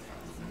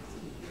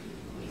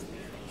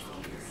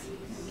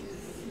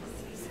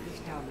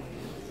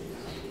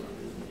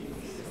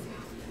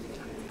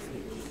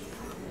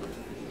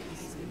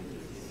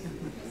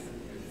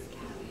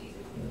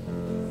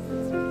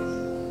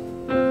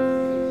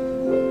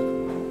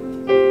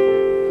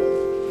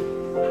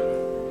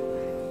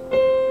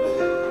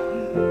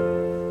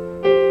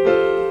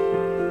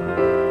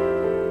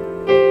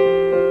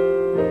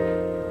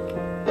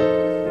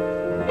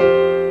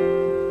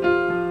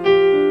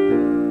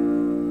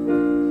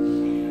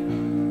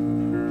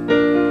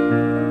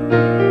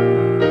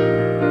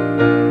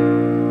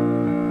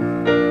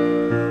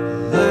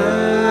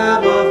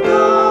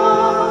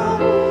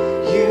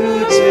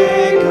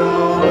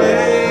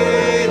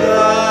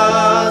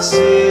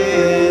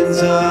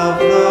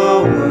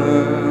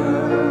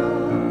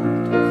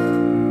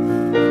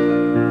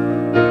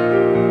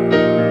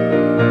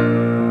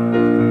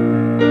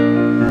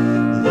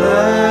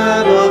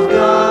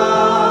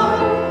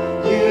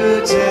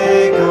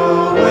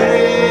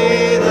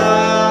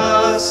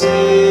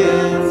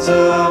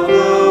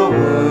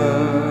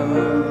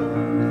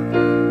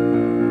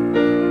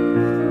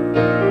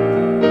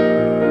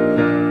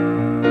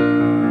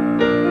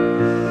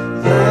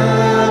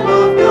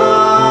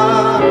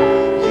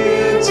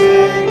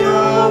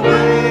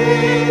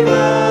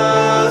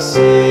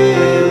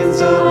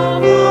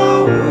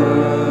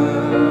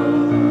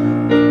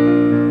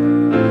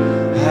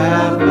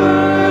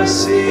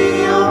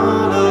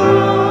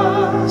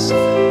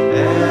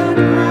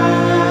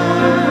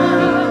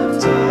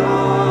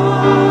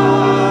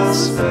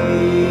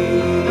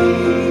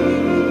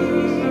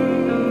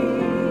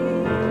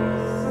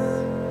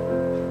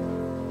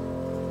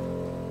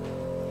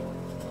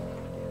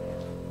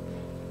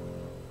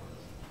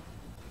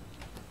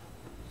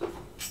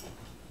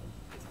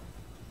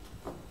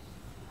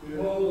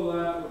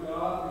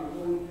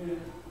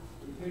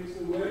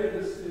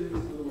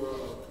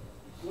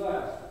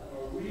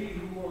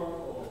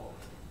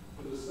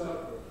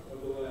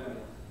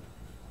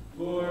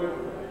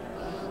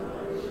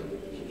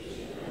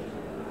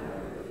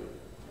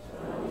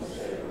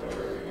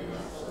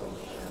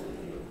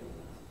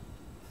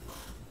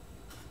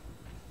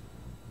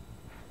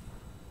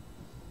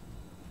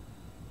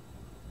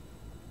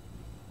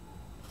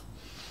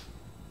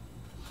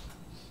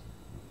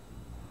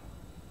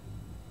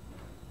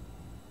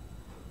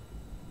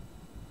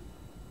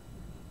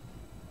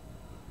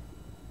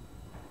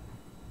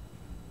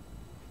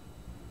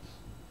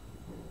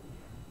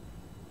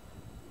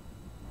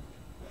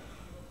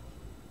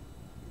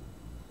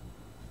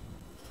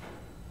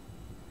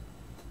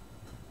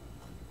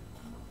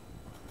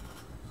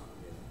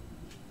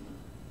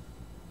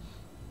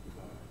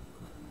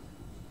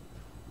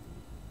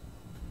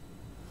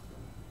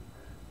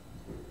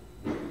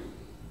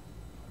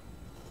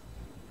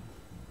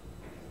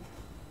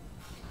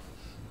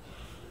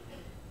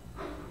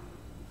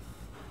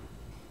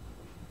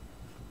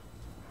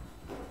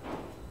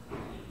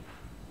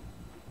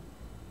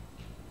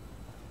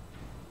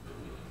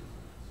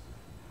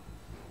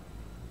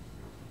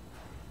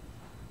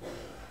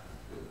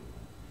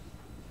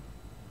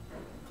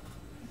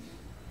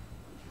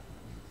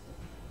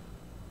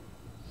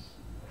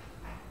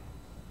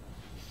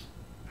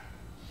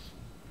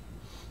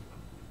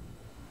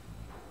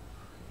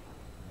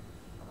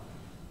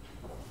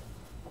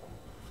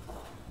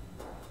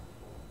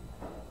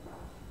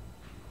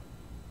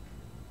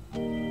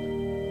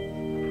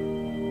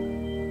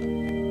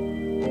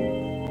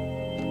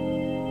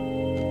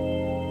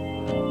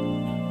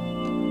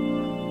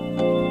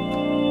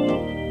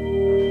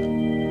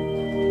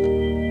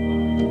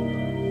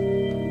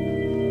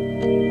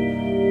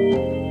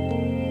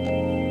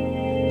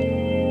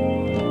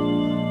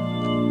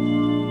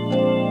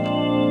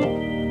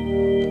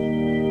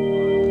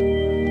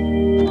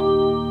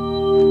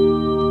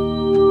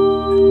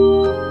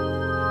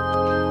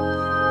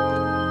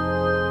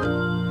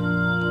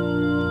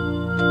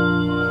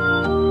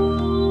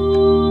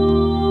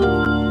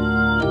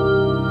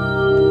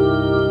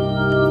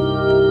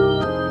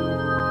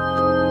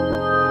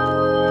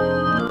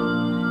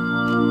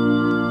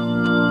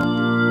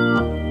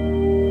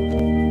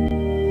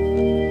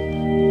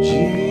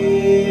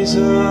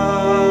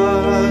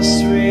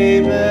 Jesus,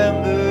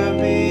 remember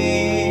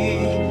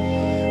me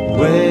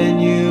when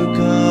you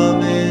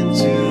come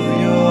into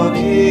your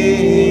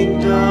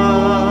kingdom.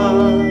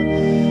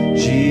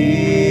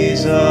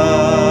 Jesus,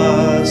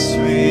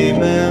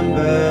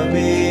 remember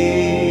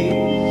me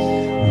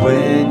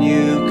when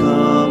you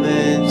come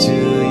into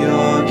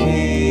your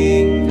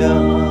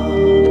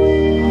kingdom.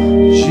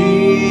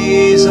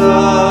 Jesus,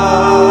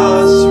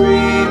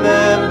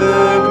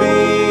 remember me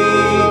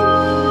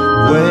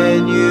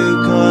when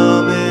you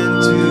come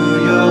into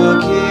your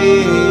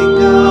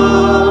kingdom.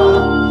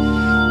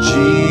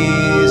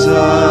 Jesus,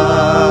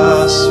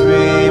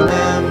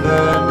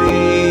 remember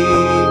me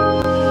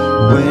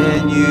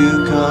when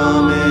you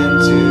come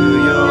into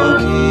your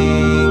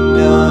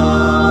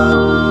kingdom.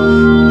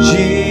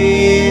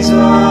 Jesus,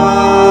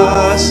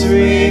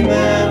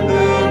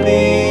 remember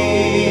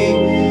me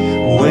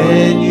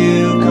when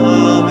you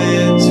come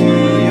into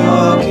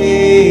your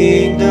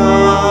kingdom.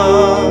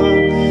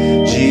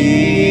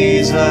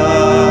 Jesus,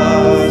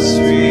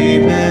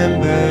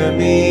 remember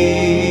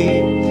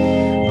me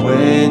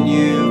when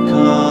you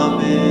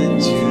come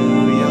into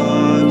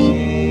your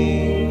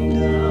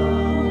kingdom.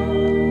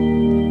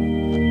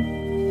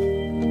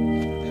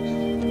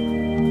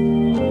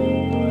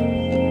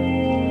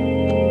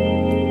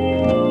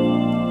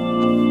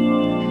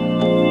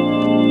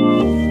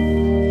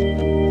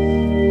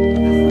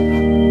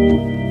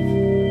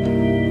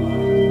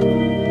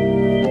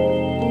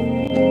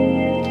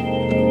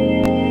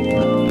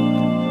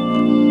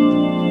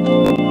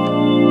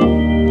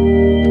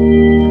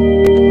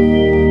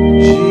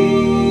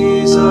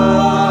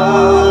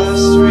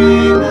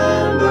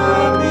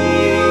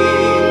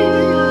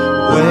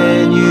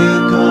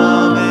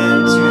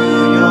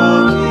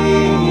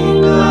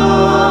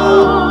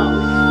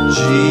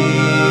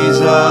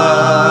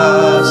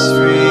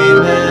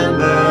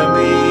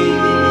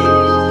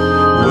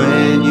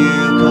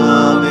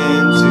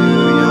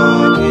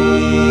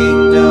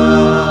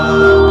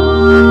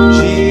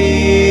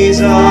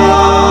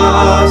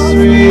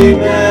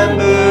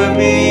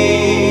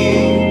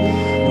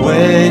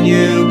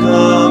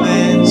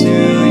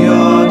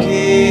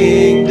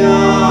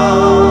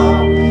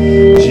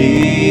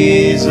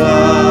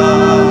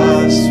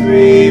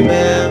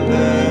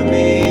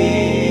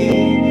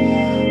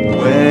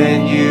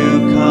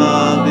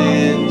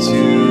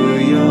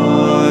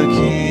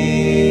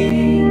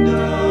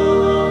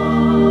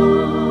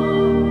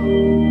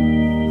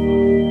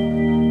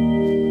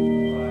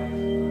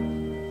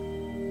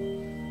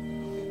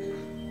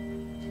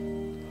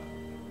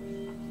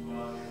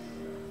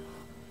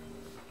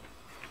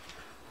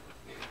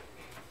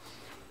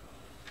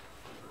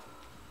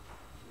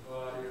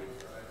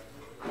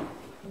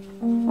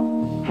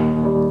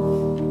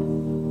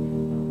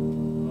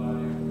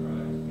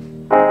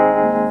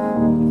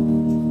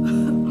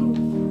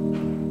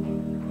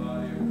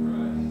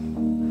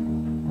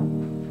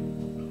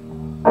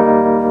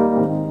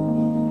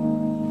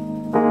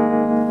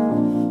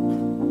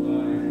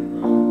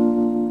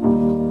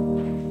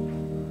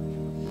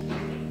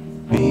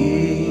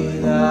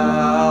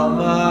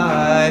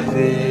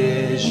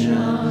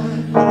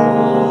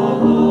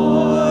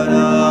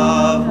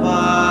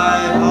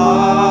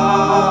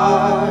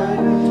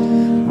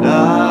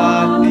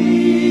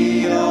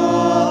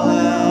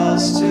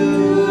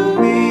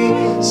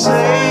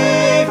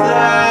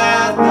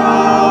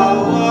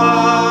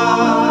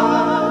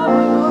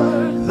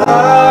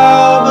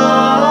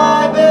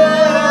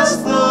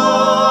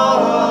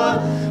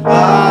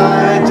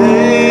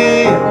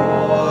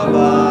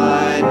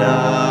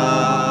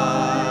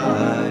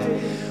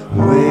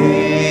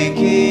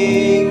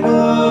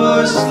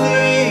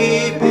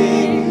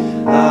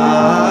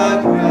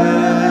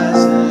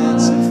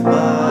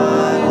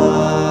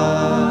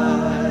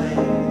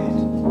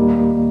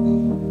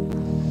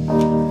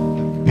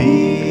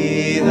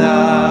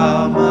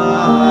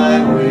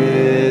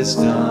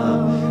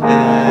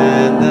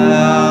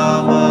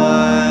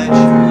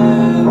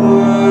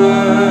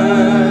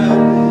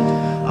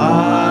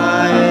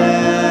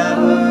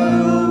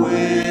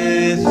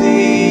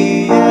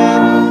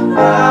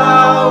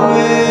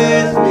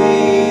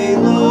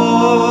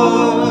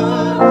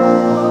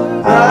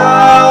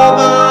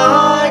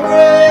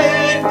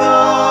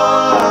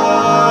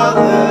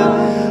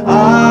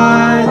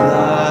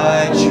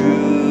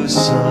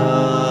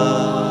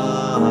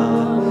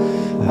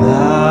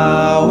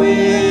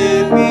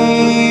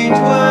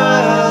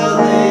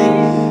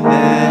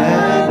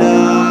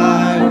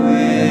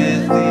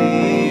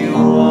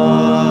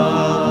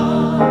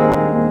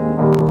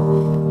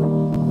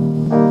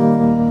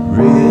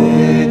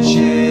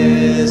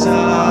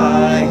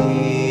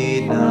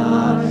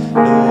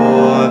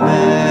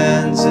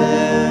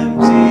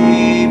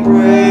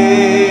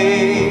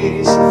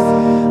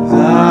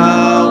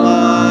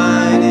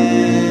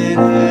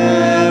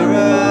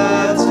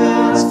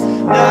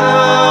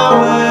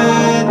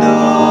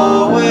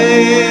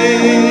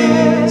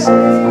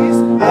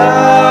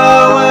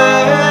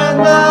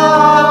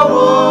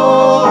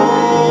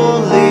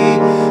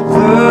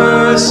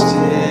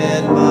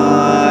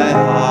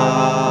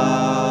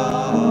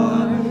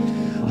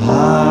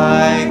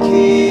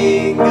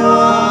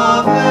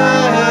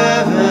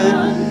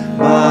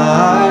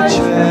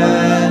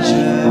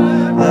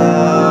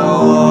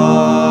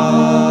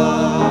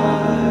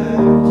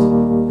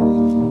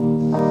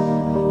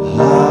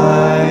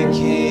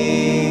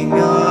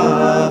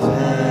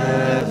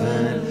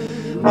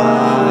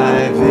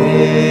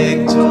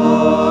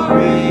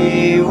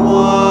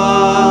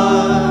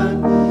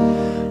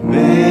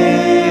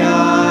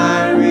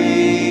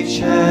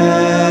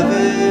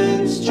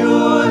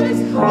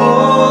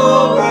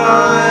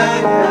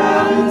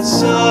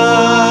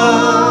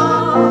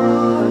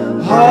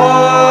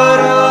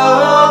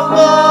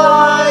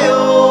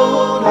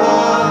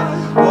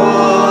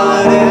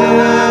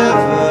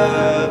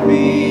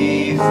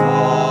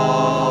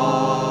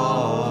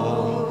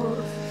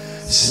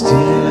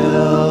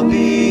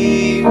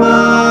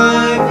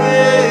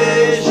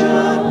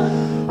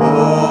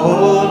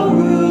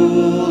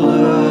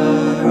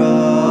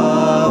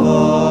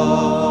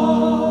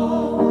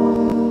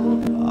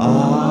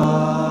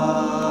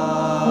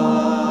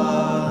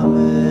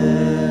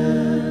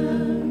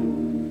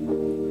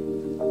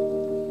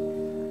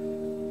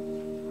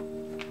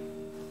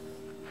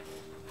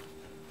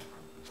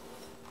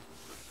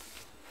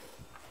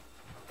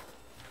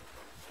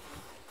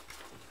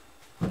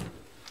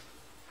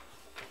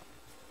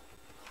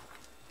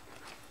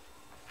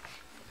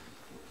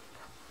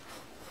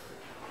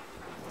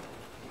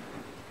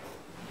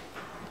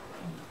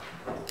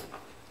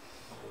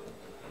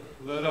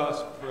 Let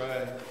us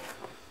pray.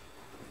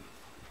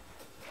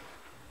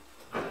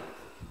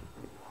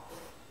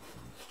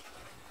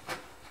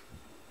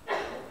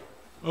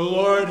 O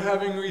Lord,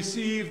 having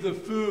received the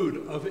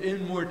food of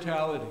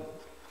immortality,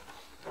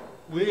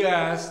 we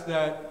ask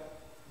that,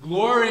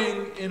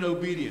 glorying in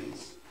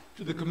obedience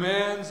to the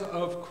commands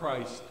of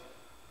Christ,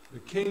 the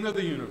King of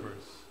the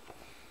universe,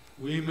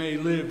 we may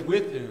live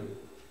with him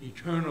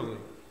eternally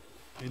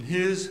in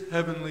his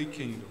heavenly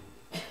kingdom,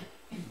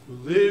 who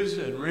lives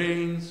and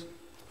reigns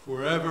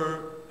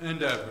forever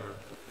and ever.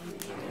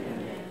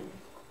 Amen.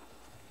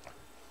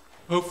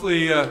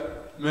 Hopefully,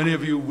 many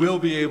of you will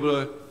be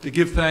able to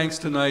give thanks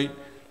tonight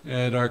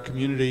at our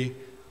community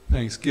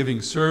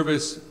Thanksgiving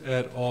service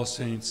at All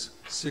Saints,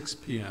 6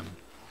 p.m.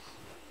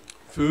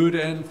 Food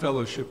and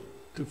fellowship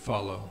to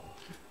follow.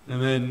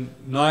 And then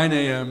 9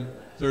 a.m.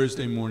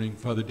 Thursday morning,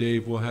 Father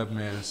Dave will have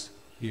Mass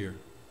here.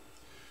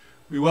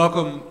 We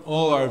welcome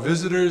all our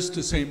visitors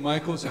to St.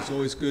 Michael's. It's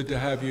always good to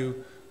have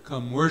you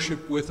come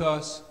worship with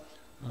us.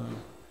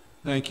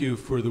 Thank you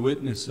for the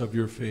witness of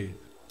your faith.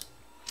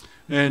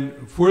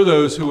 And for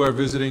those who are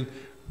visiting,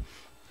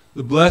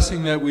 the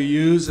blessing that we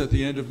use at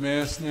the end of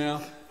Mass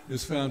now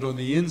is found on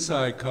the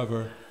inside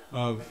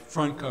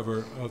front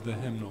cover of the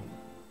hymnal.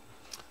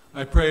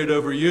 I pray it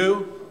over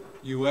you,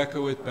 you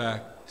echo it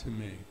back to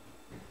me.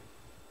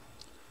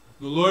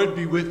 The Lord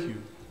be with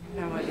you.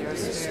 And with your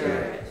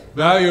spirit.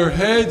 Bow your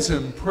heads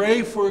and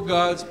pray for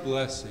God's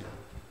blessing.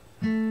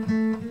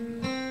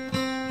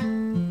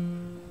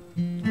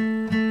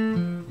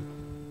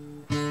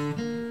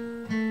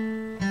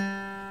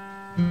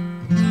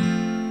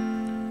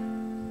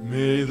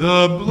 May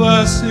the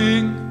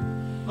blessing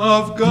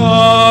of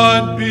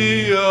God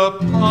be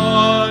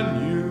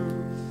upon you.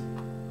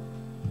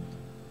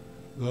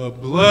 The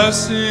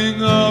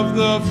blessing of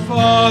the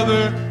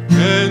Father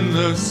and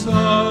the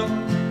Son.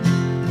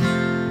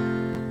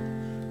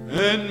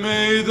 And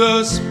may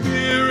the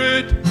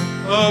Spirit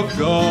of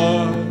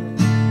God,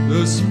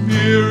 the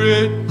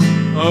Spirit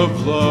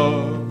of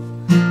love,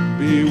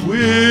 be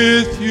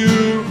with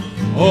you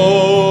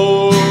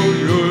all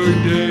your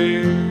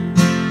days.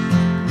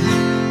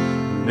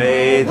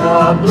 May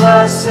the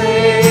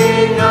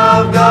blessing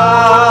of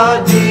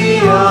God be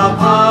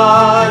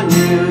upon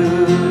you.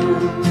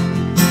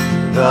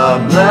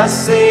 The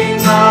blessing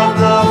of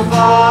the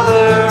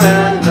Father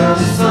and the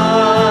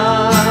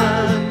Son.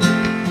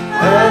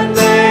 And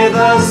may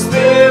the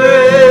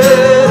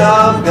Spirit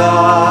of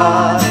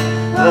God,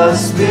 the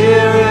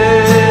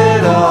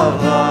Spirit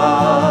of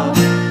love,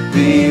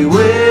 be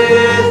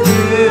with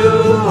you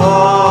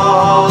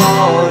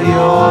all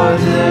your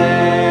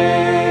days.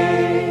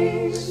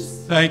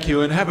 Thank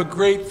you, and have a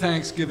great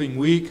Thanksgiving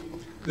week.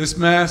 This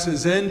Mass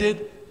is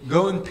ended.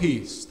 Go in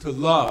peace to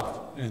love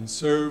and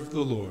serve the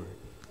Lord.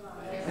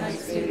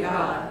 Thanks be to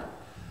God.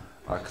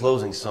 Our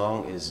closing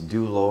song is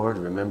Do Lord,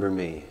 Remember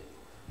Me.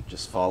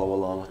 Just follow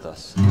along with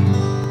us.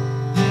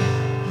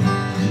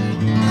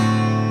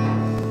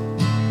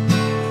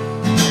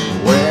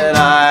 When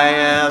I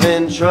am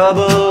in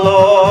trouble,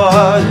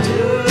 Lord,